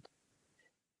world.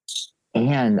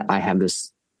 And I have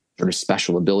this sort of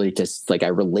special ability to, I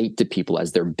relate to people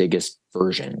as their biggest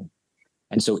version.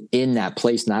 And so in that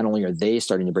place, not only are they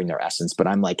starting to bring their essence, but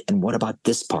I'm like, and what about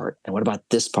this part? And what about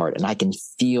this part? And I can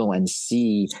feel and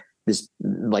see this,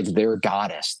 like their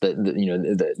goddess, the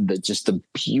just the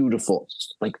beautiful,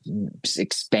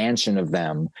 expansion of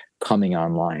them coming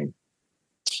online.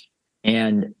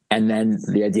 And then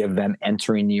the idea of them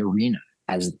entering the arena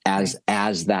as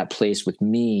that place with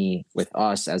me, with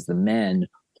us as the men,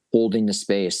 holding the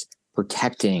space,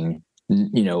 protecting,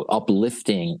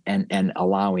 uplifting and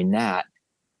allowing that.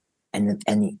 And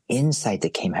the insight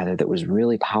that came, Heather, that was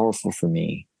really powerful for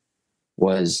me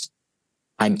was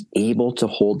I'm able to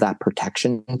hold that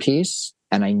protection piece,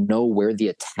 and I know where the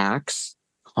attacks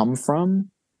come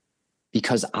from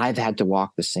because I've had to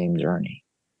walk the same journey.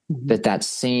 That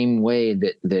same way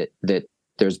that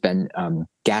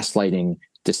gaslighting,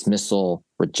 dismissal,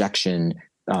 rejection,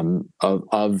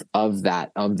 of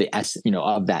that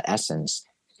essence.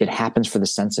 It happens for the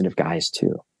sensitive guys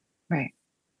too.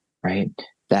 Right.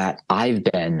 That I've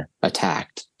been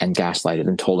attacked and gaslighted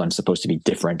and told I'm supposed to be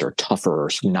different or tougher or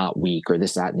not weak or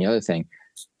this, that, and the other thing.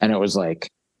 And it was like,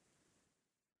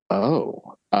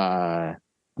 and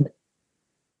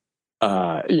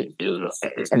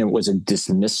it was a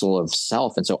dismissal of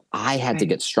self. And so I had to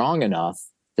get strong enough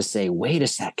to say, wait a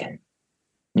second,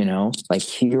 like,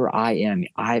 here I am,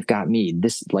 I've got me,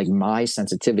 this, like, my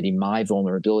sensitivity, my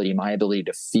vulnerability, my ability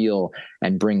to feel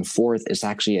and bring forth is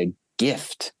actually a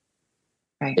gift.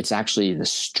 It's actually the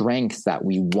strength that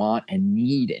we want and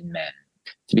need in men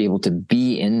to be able to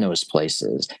be in those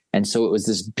places. And so it was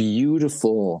this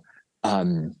beautiful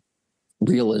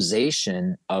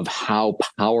realization of how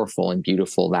powerful and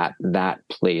beautiful that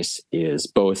place is,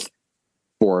 both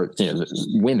for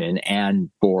women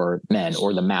and for men,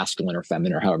 or the masculine or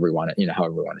feminine, or however we want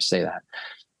to say that.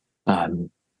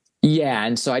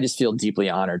 And so I just feel deeply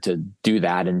honored to do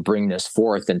that and bring this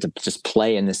forth and to just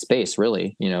play in this space.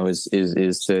 Really, is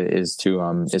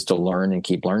to learn and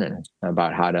keep learning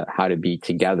about how to be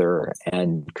together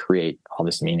and create all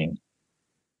this meaning.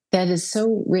 That is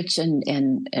so rich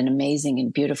and amazing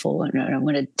and beautiful. And I'm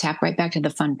going to tap right back to the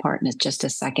fun part in just a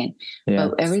second. Yeah.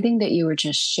 But everything that you were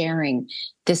just sharing,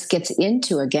 this gets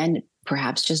into, again,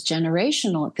 perhaps just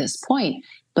generational at this point,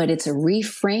 but it's a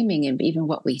reframing of even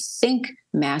what we think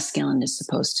masculine is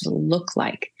supposed to look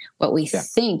like, what we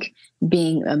think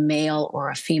being a male or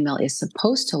a female is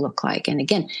supposed to look like. And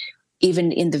again,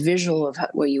 even in the visual of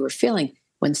where you were feeling,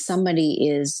 when somebody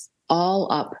is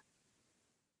all up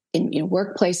in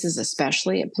workplaces,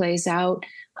 especially, it plays out.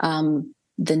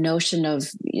 The notion of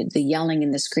the yelling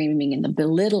and the screaming and the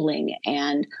belittling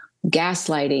and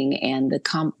gaslighting and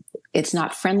it's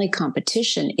not friendly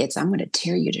competition. It's, I'm going to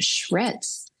tear you to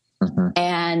shreds. Mm-hmm.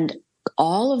 And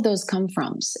all of those come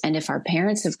from, and if our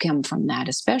parents have come from that,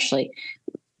 especially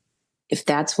if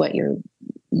that's what you're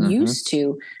used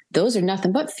to, those are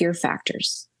nothing but fear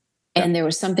factors. Yeah. And there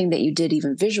was something that you did,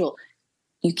 even visual.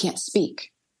 You can't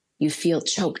speak. You feel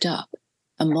choked up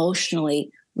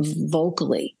emotionally,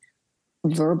 vocally,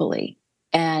 verbally.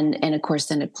 And of course,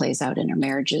 then it plays out in our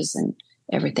marriages and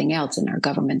everything else in our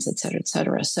governments, et cetera, et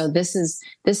cetera. So this is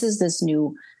this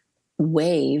new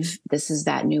wave. This is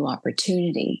that new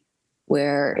opportunity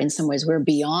where in some ways we're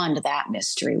beyond that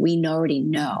mystery. We already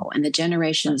know. And the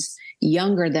generations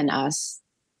younger than us,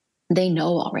 they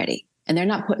know already, and they're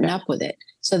not putting up with it.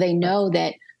 So they know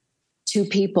that two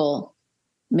people,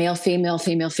 male, female,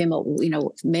 female, female,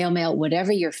 male, male,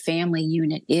 whatever your family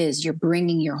unit is, you're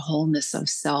bringing your wholeness of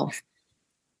self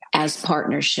as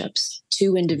partnerships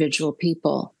to individual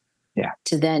people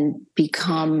to then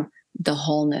become the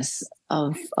wholeness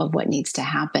of what needs to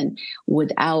happen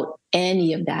without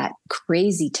any of that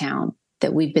crazy town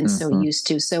that we've been so used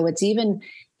to. So it's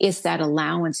that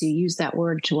allowance. You use that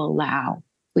word, to allow.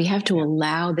 We have to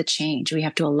allow the change. We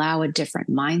have to allow a different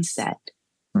mindset.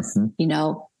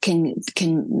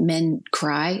 Can men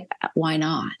cry? Why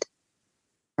not?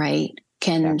 Right?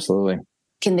 Absolutely.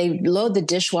 Can they load the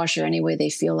dishwasher any way they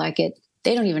feel like it?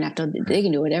 They don't even have to. They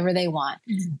can do whatever they want.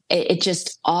 It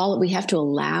just we have to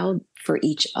allow for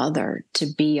each other to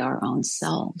be our own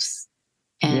selves.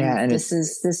 And this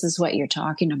is what you're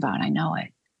talking about. I know it.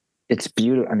 It's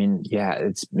beautiful. I mean,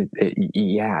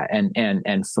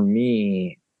 and for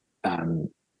me,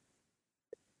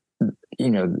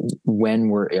 when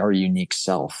we're our unique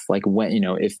self, like when,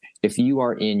 if you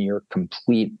are in your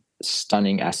complete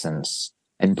stunning essence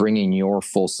and bringing your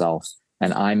full self,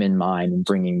 and I'm in mine and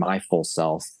bringing my full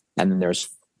self, and then there's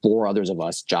 4 others of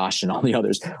us, Josh and all the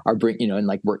others are and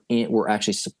like we're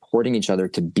actually supporting each other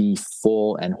to be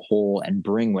full and whole and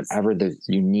bring whatever the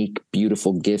unique,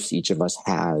 beautiful gifts each of us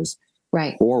has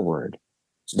forward.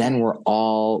 Then we're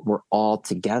all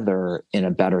together in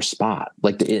a better spot.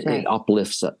 Like it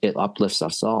uplifts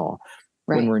us all.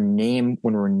 Right. When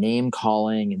we're name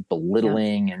calling and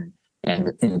belittling and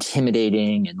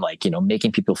intimidating and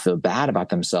making people feel bad about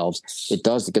themselves, it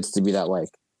gets to be that like,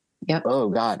 oh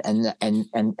God. And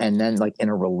then like in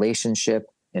a relationship,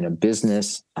 in a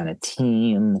business, on a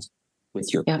team,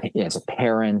 with your, as a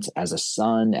parent, as a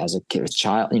son, as a kid,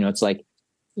 child, it's like,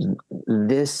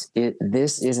 this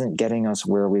isn't getting us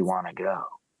where we want to go.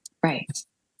 Right.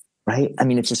 I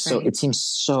mean, it's just it seems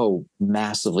so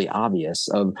massively obvious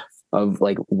of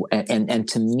like, and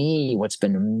to me, what's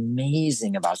been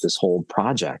amazing about this whole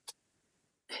project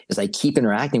is I keep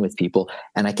interacting with people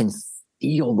and I can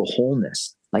feel the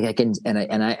wholeness. Like I can,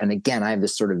 and again, I have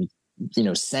this sort of,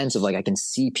 sense of like, I can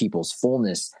see people's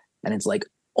fullness, and it's like,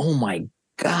 oh my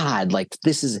God, like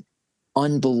this is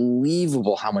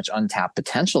unbelievable how much untapped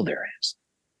potential there is.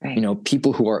 Right. You know,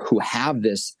 people who have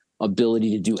this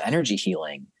ability to do energy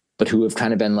healing, but who have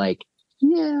kind of been like,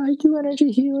 yeah, I do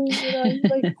energy healing.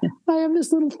 And I have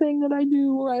this little thing that I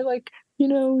do where I like, you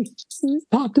know,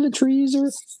 talk to the trees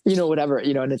or, you know, whatever,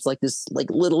 you know, and it's like this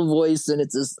like little voice and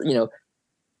it's this, you know,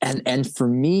 and for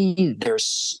me,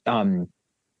 there's,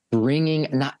 bringing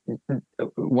not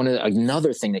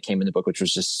another thing that came in the book, which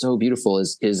was just so beautiful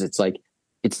is it's like,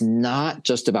 it's not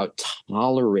just about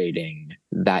tolerating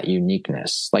that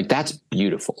uniqueness. Like that's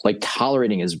beautiful. Like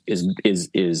tolerating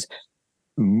is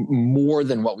more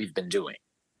than what we've been doing.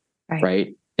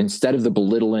 Right. Instead of the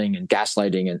belittling and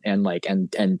gaslighting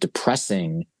and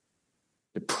depressing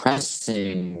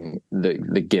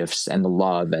the gifts and the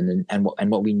love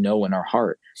and what we know in our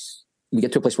heart, we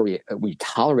get to a place where we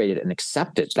tolerate it and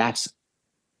accept it. That's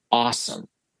awesome.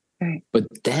 Right. But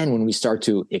then when we start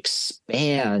to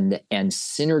expand and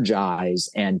synergize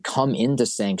and come into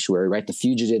sanctuary, right? The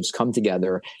fugitives come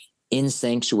together in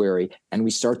sanctuary and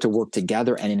we start to work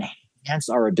together and enhance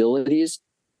our abilities.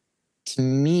 To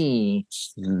me,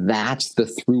 that's the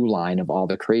through line of all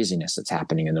the craziness that's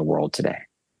happening in the world today.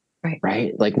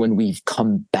 Right? Like when we've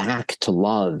come back to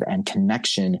love and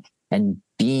connection and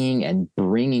being and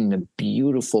bringing the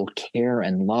beautiful care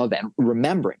and love and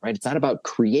remembering, right? It's not about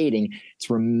creating, it's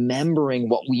remembering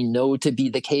what we know to be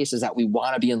the case is that we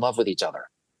want to be in love with each other.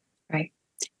 Right.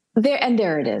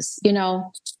 There it is. You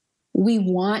know, we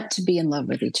want to be in love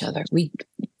with each other.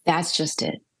 That's just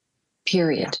it.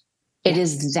 Period. It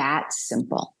is that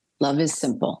simple. Love is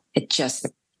simple. It's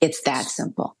that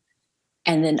simple.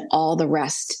 And then all the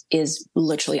rest is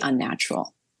literally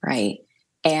unnatural. Right.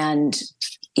 And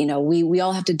you know, we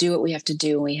all have to do what we have to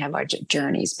do. And we have our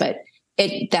journeys, but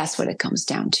that's what it comes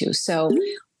down to. So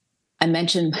I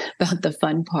mentioned about the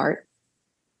fun part.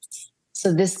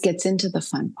 So this gets into the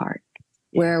fun part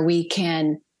where we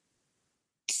can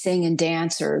sing and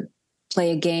dance or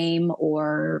play a game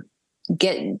or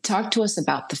talk to us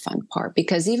about the fun part,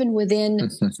 because even within,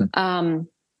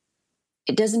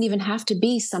 it doesn't even have to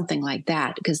be something like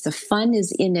that because the fun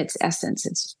is in its essence.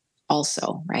 It's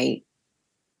also right.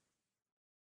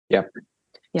 Yep.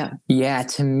 Yeah. Yeah.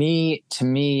 To me,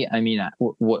 I mean,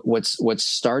 what's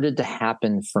started to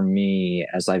happen for me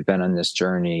as I've been on this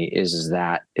journey is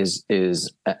just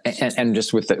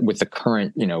with the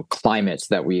current, you know, climate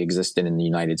that we exist in the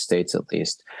United States, at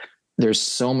least, there's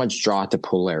so much draw to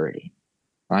polarity.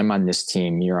 I'm on this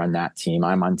team, you're on that team.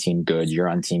 I'm on team good, you're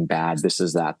on team bad. This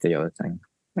is that, the other thing.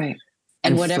 Right.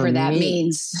 And whatever that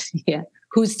means. Yeah.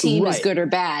 Whose team is good or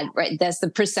bad, right? That's the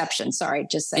perception. Sorry,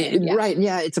 just saying. Yeah. Right.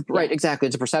 Yeah. Right. Exactly.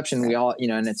 It's a perception. Right. We all, you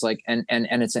know, and it's like, and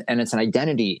it's an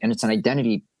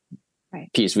identity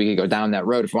piece. We could go down that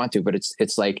road if we want to, but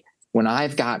it's like when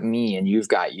I've got me and you've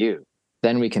got you,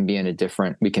 then we can be in a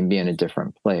different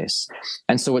place.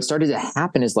 And so what started to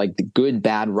happen is like the good,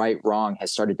 bad, right, wrong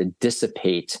has started to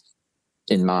dissipate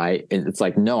it's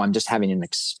like, no, I'm just having an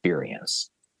experience.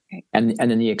 Okay. And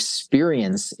then the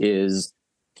experience is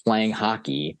playing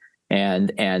hockey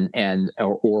and being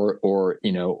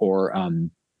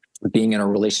in a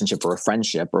relationship or a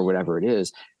friendship or whatever it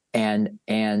is. And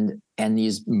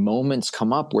these moments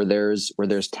come up where there's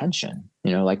tension,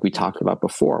 you know, like we talked about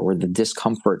before, where the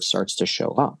discomfort starts to show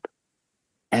up.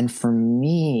 And for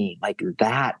me, like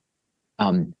that,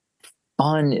 fun,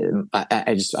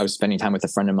 I was spending time with a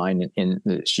friend of mine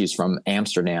she's from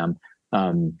Amsterdam.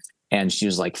 And she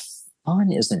was like,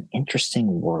 fun is an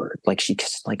interesting word. Like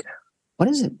what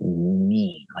does it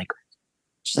mean? Like,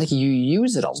 she's like, you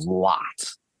use it a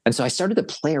lot. And so I started to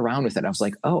play around with it. I was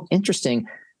like, oh, interesting.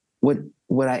 What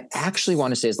I actually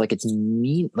want to say is like,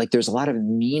 like there's a lot of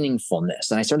meaningfulness.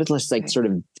 And I started to like sort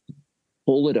of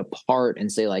pull it apart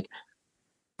and say like,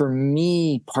 for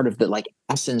me, part of the like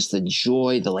essence, the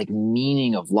joy, the like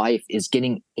meaning of life is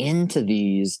getting into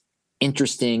these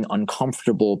interesting,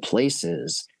 uncomfortable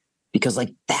places. Because like,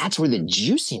 that's where the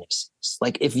juiciness is.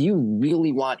 Like, if you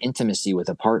really want intimacy with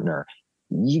a partner,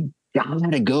 you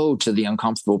gotta go to the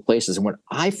uncomfortable places. And what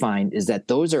I find is that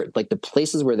those are like the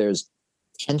places where there's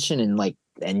tension and like,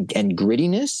 and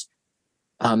grittiness.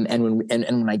 And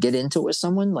when I get into it with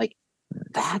someone, like,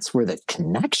 that's where the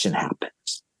connection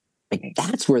happens. Like,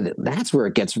 that's where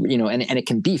it gets, you know, and it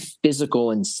can be physical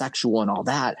and sexual and all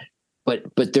that.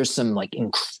 But there's some like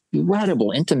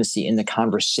incredible intimacy in the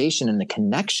conversation and the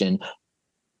connection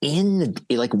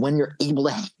like when you're able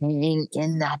to hang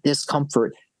in that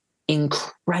discomfort,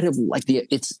 incredible. Like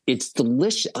it's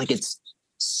delicious. Like it's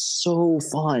so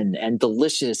fun and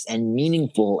delicious and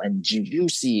meaningful and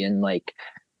juicy and like,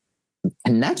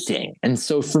 connecting. And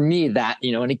so for me, that,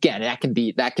 and again, that can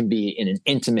be in an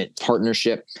intimate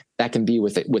partnership, that can be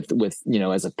with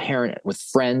as a parent, with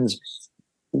friends,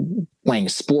 playing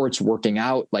sports, working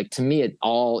out. Like, to me,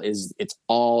 it's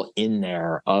all in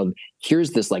there of,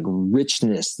 here's this like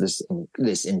richness,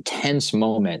 this intense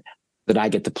moment that I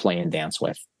get to play and dance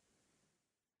with.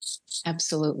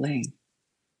 Absolutely.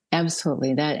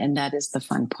 That is the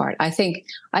fun part. I think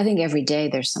every day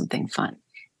there's something fun,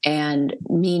 and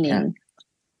meaning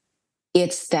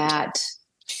it's that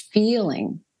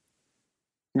feeling,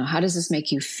 how does this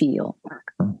make you feel?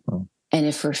 Mm-hmm. And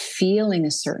if we're feeling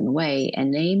a certain way,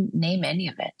 and name any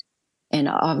of it. And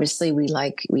obviously we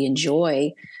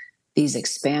enjoy these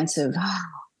expansive,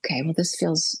 okay, well, this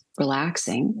feels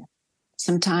relaxing.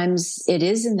 Sometimes it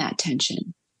is in that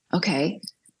tension. Okay.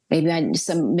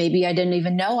 Maybe I didn't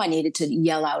even know I needed to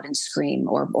yell out and scream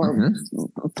or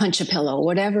mm-hmm. punch a pillow,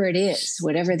 whatever it is,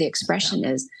 whatever the expression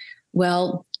is.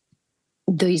 Well,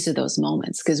 these are those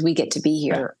moments, because we get to be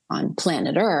here on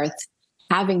planet Earth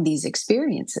having these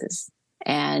experiences,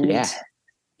 and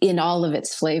in all of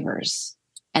its flavors.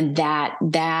 And that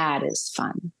is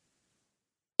fun.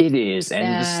 It is.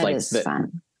 And that is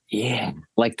fun. Yeah.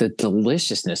 Like the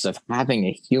deliciousness of having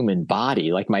a human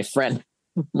body. Like my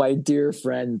dear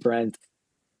friend, Brent,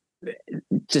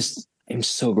 I'm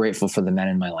so grateful for the men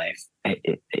in my life.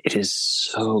 It is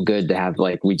so good to have,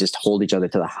 like, we just hold each other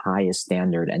to the highest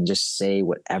standard and just say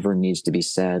whatever needs to be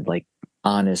said, like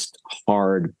honest,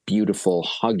 hard, beautiful,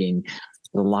 hugging,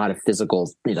 a lot of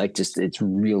physical, like, just, it's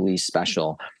really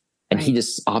special. And he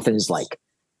just often is like,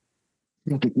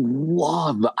 I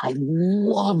love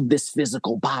this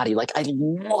physical body. Like, I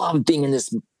love being in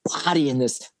this body, in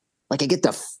this, like, I get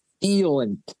to feel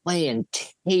and play and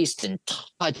taste and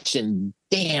touch and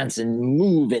dance and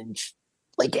move, and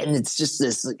like, and it's just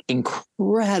this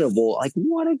incredible, like,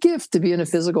 what a gift to be in a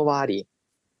physical body.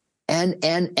 And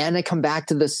I come back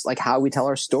to this, like, how we tell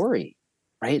our story,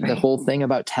 right? The whole thing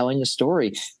about telling the story.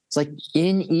 It's like,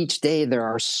 in each day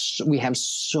we have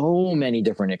so many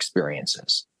different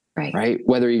experiences, right?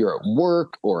 Whether you're at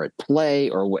work or at play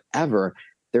or whatever,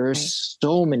 there are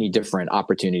so many different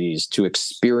opportunities to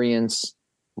experience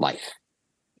life.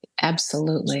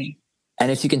 Absolutely.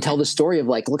 And if you can tell the story of,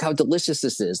 like, look how delicious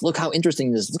this is, look how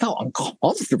interesting this is, look how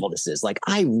uncomfortable this is, like,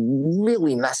 I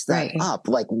really messed that up,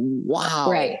 like, wow.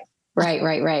 Right.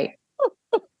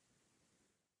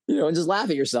 And just laugh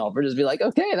at yourself, or just be like,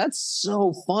 okay, that's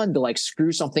so fun to, like,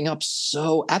 screw something up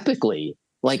so epically.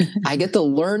 Like, I get to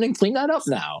learn and clean that up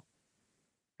now.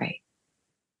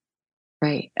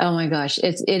 Right. Oh my gosh.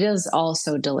 It is all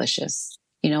so delicious.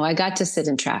 I got to sit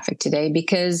in traffic today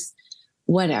because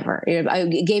whatever,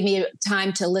 it gave me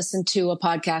time to listen to a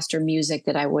podcast or music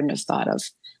that I wouldn't have thought of.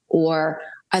 Or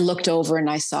I looked over and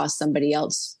I saw somebody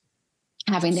else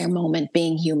having their moment,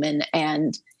 being human,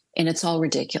 and it's all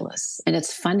ridiculous and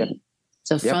it's funny.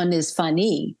 So fun is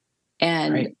funny.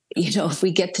 And, if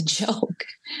we get the joke.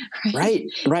 Right.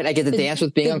 I get to dance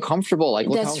with being uncomfortable. Like,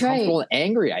 look how uncomfortable and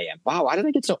angry I am. Wow. Why did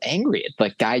I get so angry? It's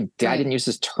like, guy didn't use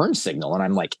his turn signal, and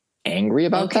I'm like angry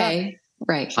about that.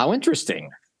 Right. How interesting.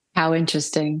 Like,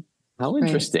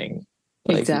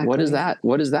 exactly.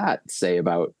 What does that say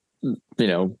about,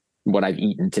 what I've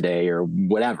eaten today or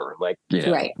whatever? Like,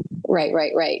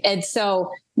 Right. And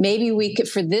so maybe we could,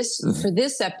 for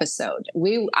this episode,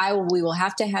 we will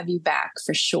have to have you back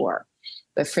for sure.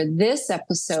 But for this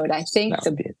episode, I think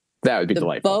that would be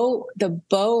delightful. The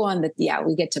bow on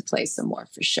we get to play some more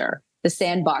for sure. The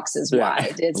sandbox is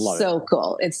wide. It's so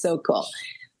cool. It's so cool.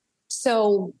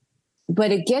 So,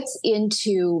 but it gets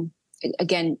into,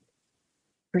 again,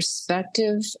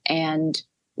 perspective and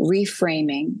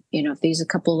reframing. These are a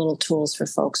couple little tools for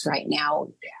folks right now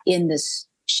in this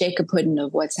shake-a-pudding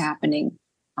of what's happening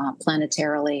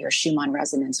planetarily or Schumann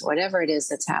resonance, whatever it is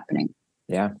that's happening.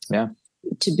 Yeah.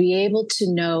 To be able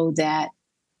to know that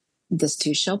this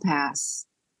too shall pass.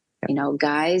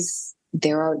 Guys,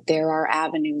 there are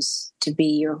avenues to be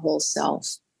your whole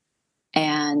self,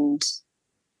 and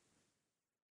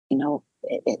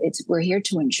we're here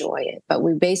to enjoy it, but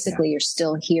we basically are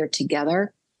still here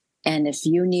together. And if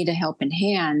you need a helping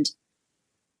hand,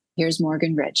 here's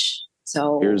Morgan Rich.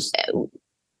 So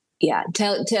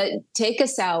take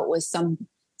us out with some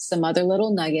other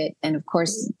little nugget, and of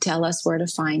course, tell us where to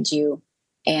find you.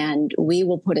 And we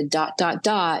will put a ...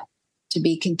 to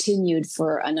be continued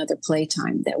for another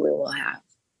playtime that we will have.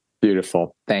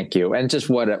 Beautiful. Thank you. And just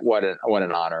what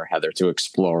an honor, Heather, to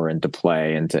explore and to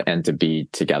play and to be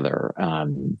together.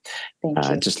 Thank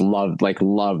you. Just love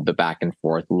the back and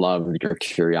forth, love your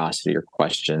curiosity, your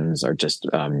questions are just,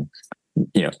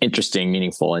 interesting,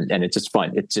 meaningful, and it's just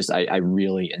fun. It's just, I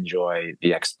really enjoy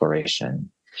the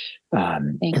exploration.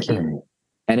 Thank you.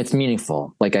 And it's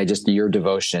meaningful. Like your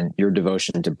devotion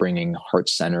to bringing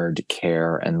heart-centered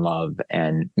care and love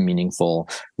and meaningful,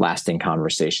 lasting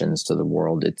conversations to the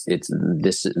world.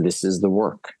 This is the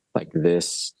work. Like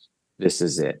this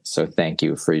is it. So thank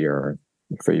you for your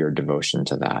devotion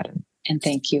to that. And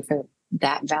thank you for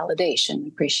that validation.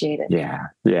 Appreciate it. Yeah.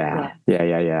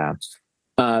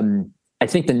 I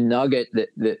think the nugget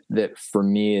that for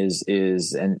me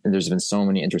is, and there's been so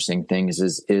many interesting things,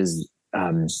 is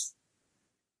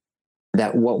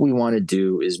that what we want to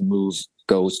do is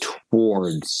go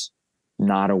towards,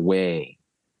 not away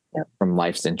from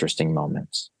life's interesting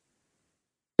moments.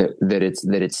 That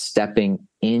it's stepping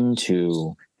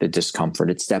into the discomfort.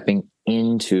 It's stepping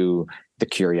into the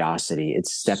curiosity.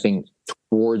 It's stepping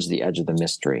towards the edge of the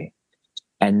mystery.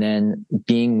 And then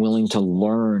being willing to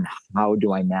learn, how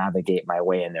do I navigate my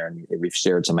way in there? And we've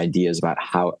shared some ideas about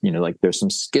how, like there's some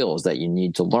skills that you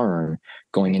need to learn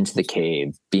going into the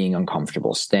cave, being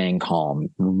uncomfortable, staying calm,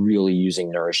 really using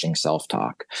nourishing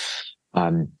self-talk,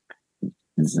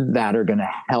 that are going to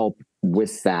help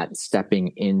with that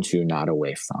stepping into, not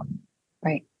away from.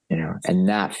 Right. And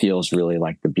that feels really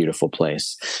like the beautiful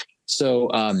place. So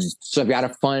I've got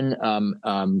a fun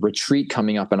retreat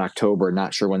coming up in October.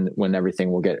 Not sure when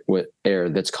everything will get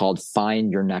aired. That's called Find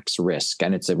Your Next Risk,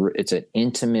 and it's an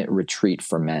intimate retreat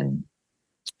for men.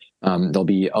 There'll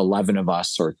be 11 of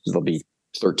us, or there'll be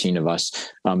 13 of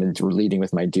us, and we're leading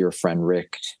with my dear friend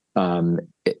Rick. And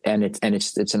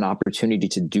it's an opportunity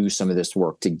to do some of this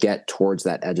work, to get towards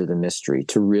that edge of the mystery,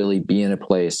 to really be in a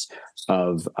place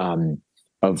of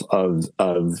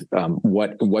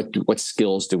what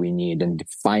skills do we need, and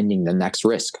finding the next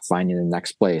risk, finding the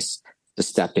next place to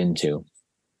step into.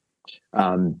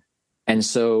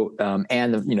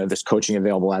 This coaching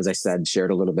available, as I said,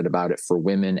 shared a little bit about it for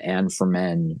women and for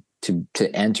men to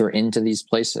enter into these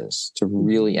places, to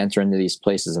really enter into these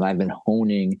places. And I've been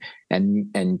honing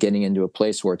and getting into a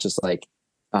place where it's just like,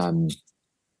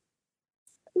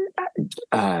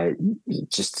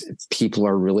 just people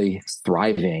are really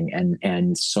thriving,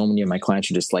 and so many of my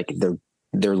clients are just like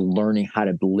they're learning how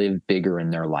to live bigger in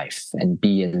their life and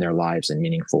be in their lives in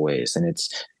meaningful ways. And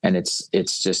it's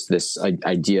just this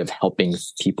idea of helping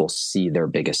people see their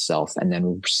biggest self, and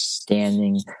then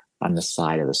standing on the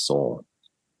side of the soul,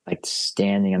 like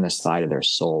standing on the side of their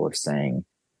soul of saying,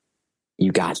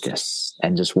 you got this,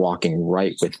 and just walking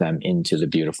right with them into the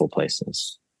beautiful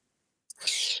places.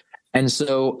 And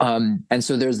so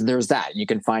there's that. You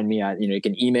can find me at, you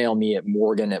can email me at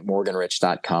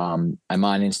morgan@morganrich.com. I'm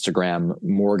on Instagram,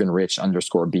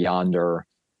 morganrich_beyonder,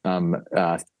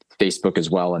 Facebook as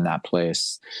well in that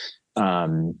place. I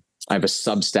have a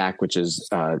Substack, which is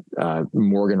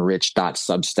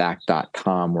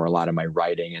morganrich.substack.com, where a lot of my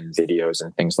writing and videos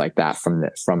and things like that from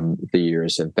the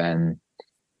years have been.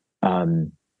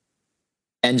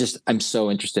 And just, I'm so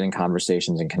interested in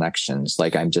conversations and connections.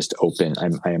 Like I'm just open.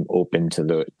 I am open to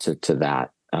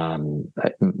that.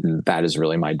 That is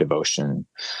really my devotion.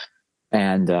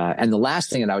 And the last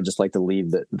thing that I would just like to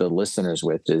leave the listeners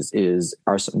with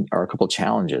are a couple of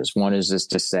challenges. One is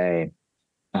just to say,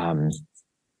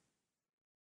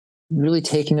 really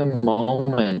taking a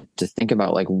moment to think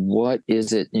about, like, what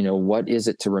is it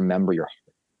to remember your heart?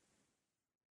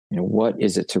 What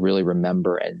is it to really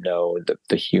remember and know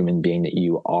the human being that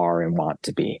you are and want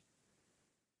to be?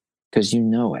 Because you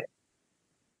know it,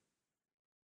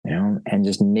 and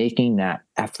just making that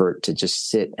effort to just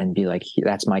sit and be like,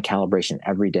 that's my calibration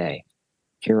every day.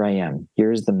 Here I am.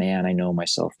 Here's the man I know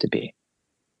myself to be.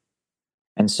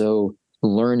 And so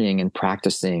learning and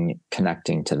practicing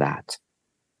connecting to that.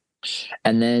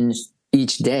 And then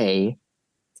each day,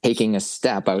 taking a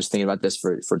step. I was thinking about this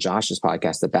for Josh's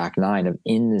podcast, the back nine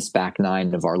in this back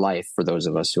nine of our life, for those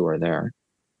of us who are there,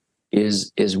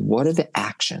 is what are the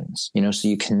actions, so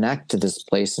you connect to this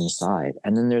place inside.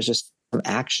 And then there's just some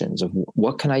actions of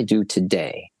what can I do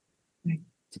today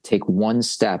to take one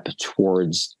step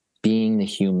towards being the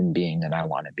human being that I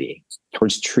want to be,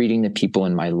 towards treating the people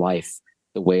in my life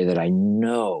the way that I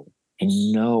know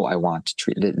I want to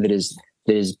treat, that is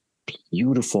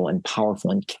beautiful and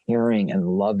powerful and caring and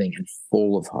loving and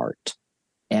full of heart,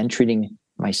 and treating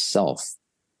myself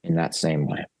in that same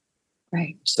way.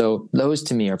 Right. So those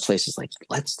to me are places like,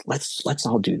 let's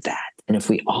all do that. And if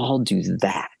we all do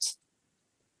that,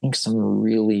 I think some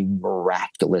really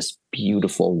miraculous,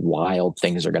 beautiful, wild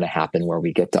things are going to happen, where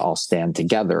we get to all stand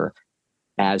together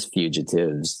as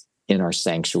fugitives in our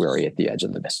sanctuary at the edge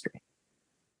of the mystery.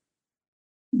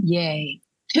 Yay.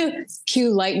 Cue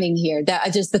lightning here.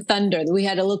 That just the thunder. We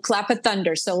had a little clap of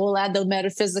thunder. So we'll add the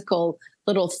metaphysical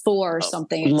little Thor or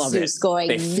something. Love it. Going,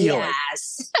 they feel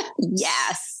yes,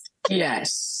 yes,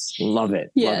 yes. Love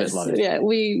it. Yes. Love it.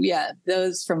 Yeah.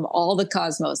 Those from all the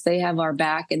cosmos, they have our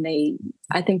back, and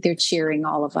I think they're cheering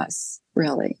all of us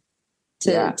really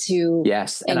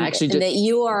yes. And actually and that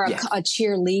you are a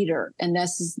cheerleader. And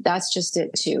that's just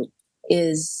it too,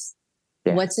 is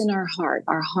what's in our heart.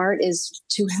 Our heart is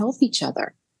to help each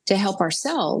other, to help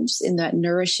ourselves in that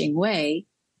nourishing way,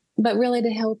 but really to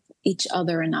help each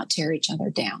other and not tear each other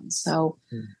down. So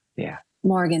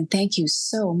Morgan, thank you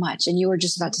so much. And you were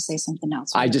just about to say something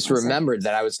else. I just remembered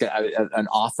that I was going to an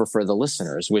offer for the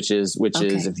listeners, which is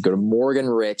if you go to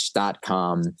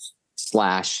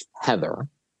morganrich.com/Heather,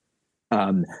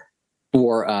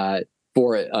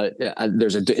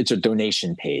 it's a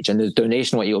donation page, and the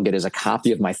donation, what you'll get is a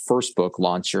copy of my first book,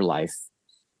 Launch Your Life.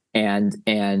 And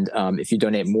if you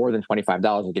donate more than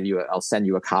 $25, I'll send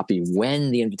you a copy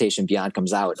when the Invitation Beyond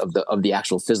comes out of the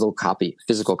actual physical copy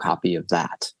of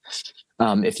that.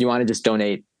 If you want to just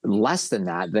donate less than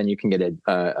that, then you can get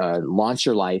a Launch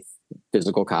Your Life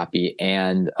physical copy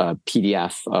and a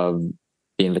PDF of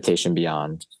the Invitation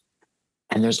Beyond.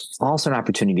 And there's also an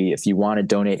opportunity, if you want to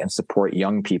donate and support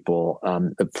young people,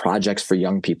 the projects for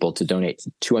young people, to donate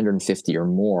 250 or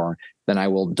more, then I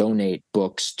will donate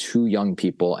books to young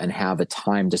people and have a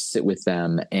time to sit with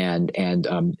them and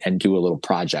do a little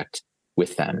project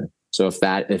with them. So if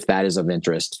that is of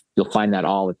interest, you'll find that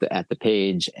all at the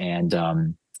page. And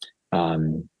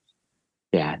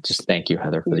just thank you,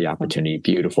 Heather, for the opportunity.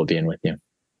 Beautiful being with you.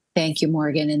 Thank you,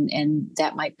 Morgan. And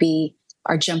that might be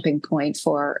our jumping point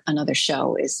for another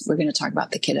show. Is we're going to talk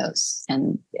about the kiddos,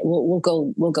 and we'll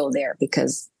go there,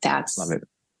 because that's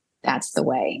the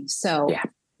way. So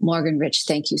Morgan Rich,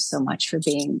 thank you so much for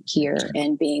being here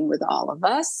and being with all of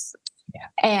us. Yeah.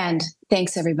 And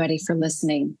thanks everybody for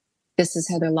listening. This is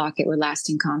Heather Lockett with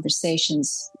Lasting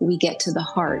Conversations. We get to the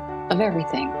heart of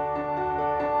everything.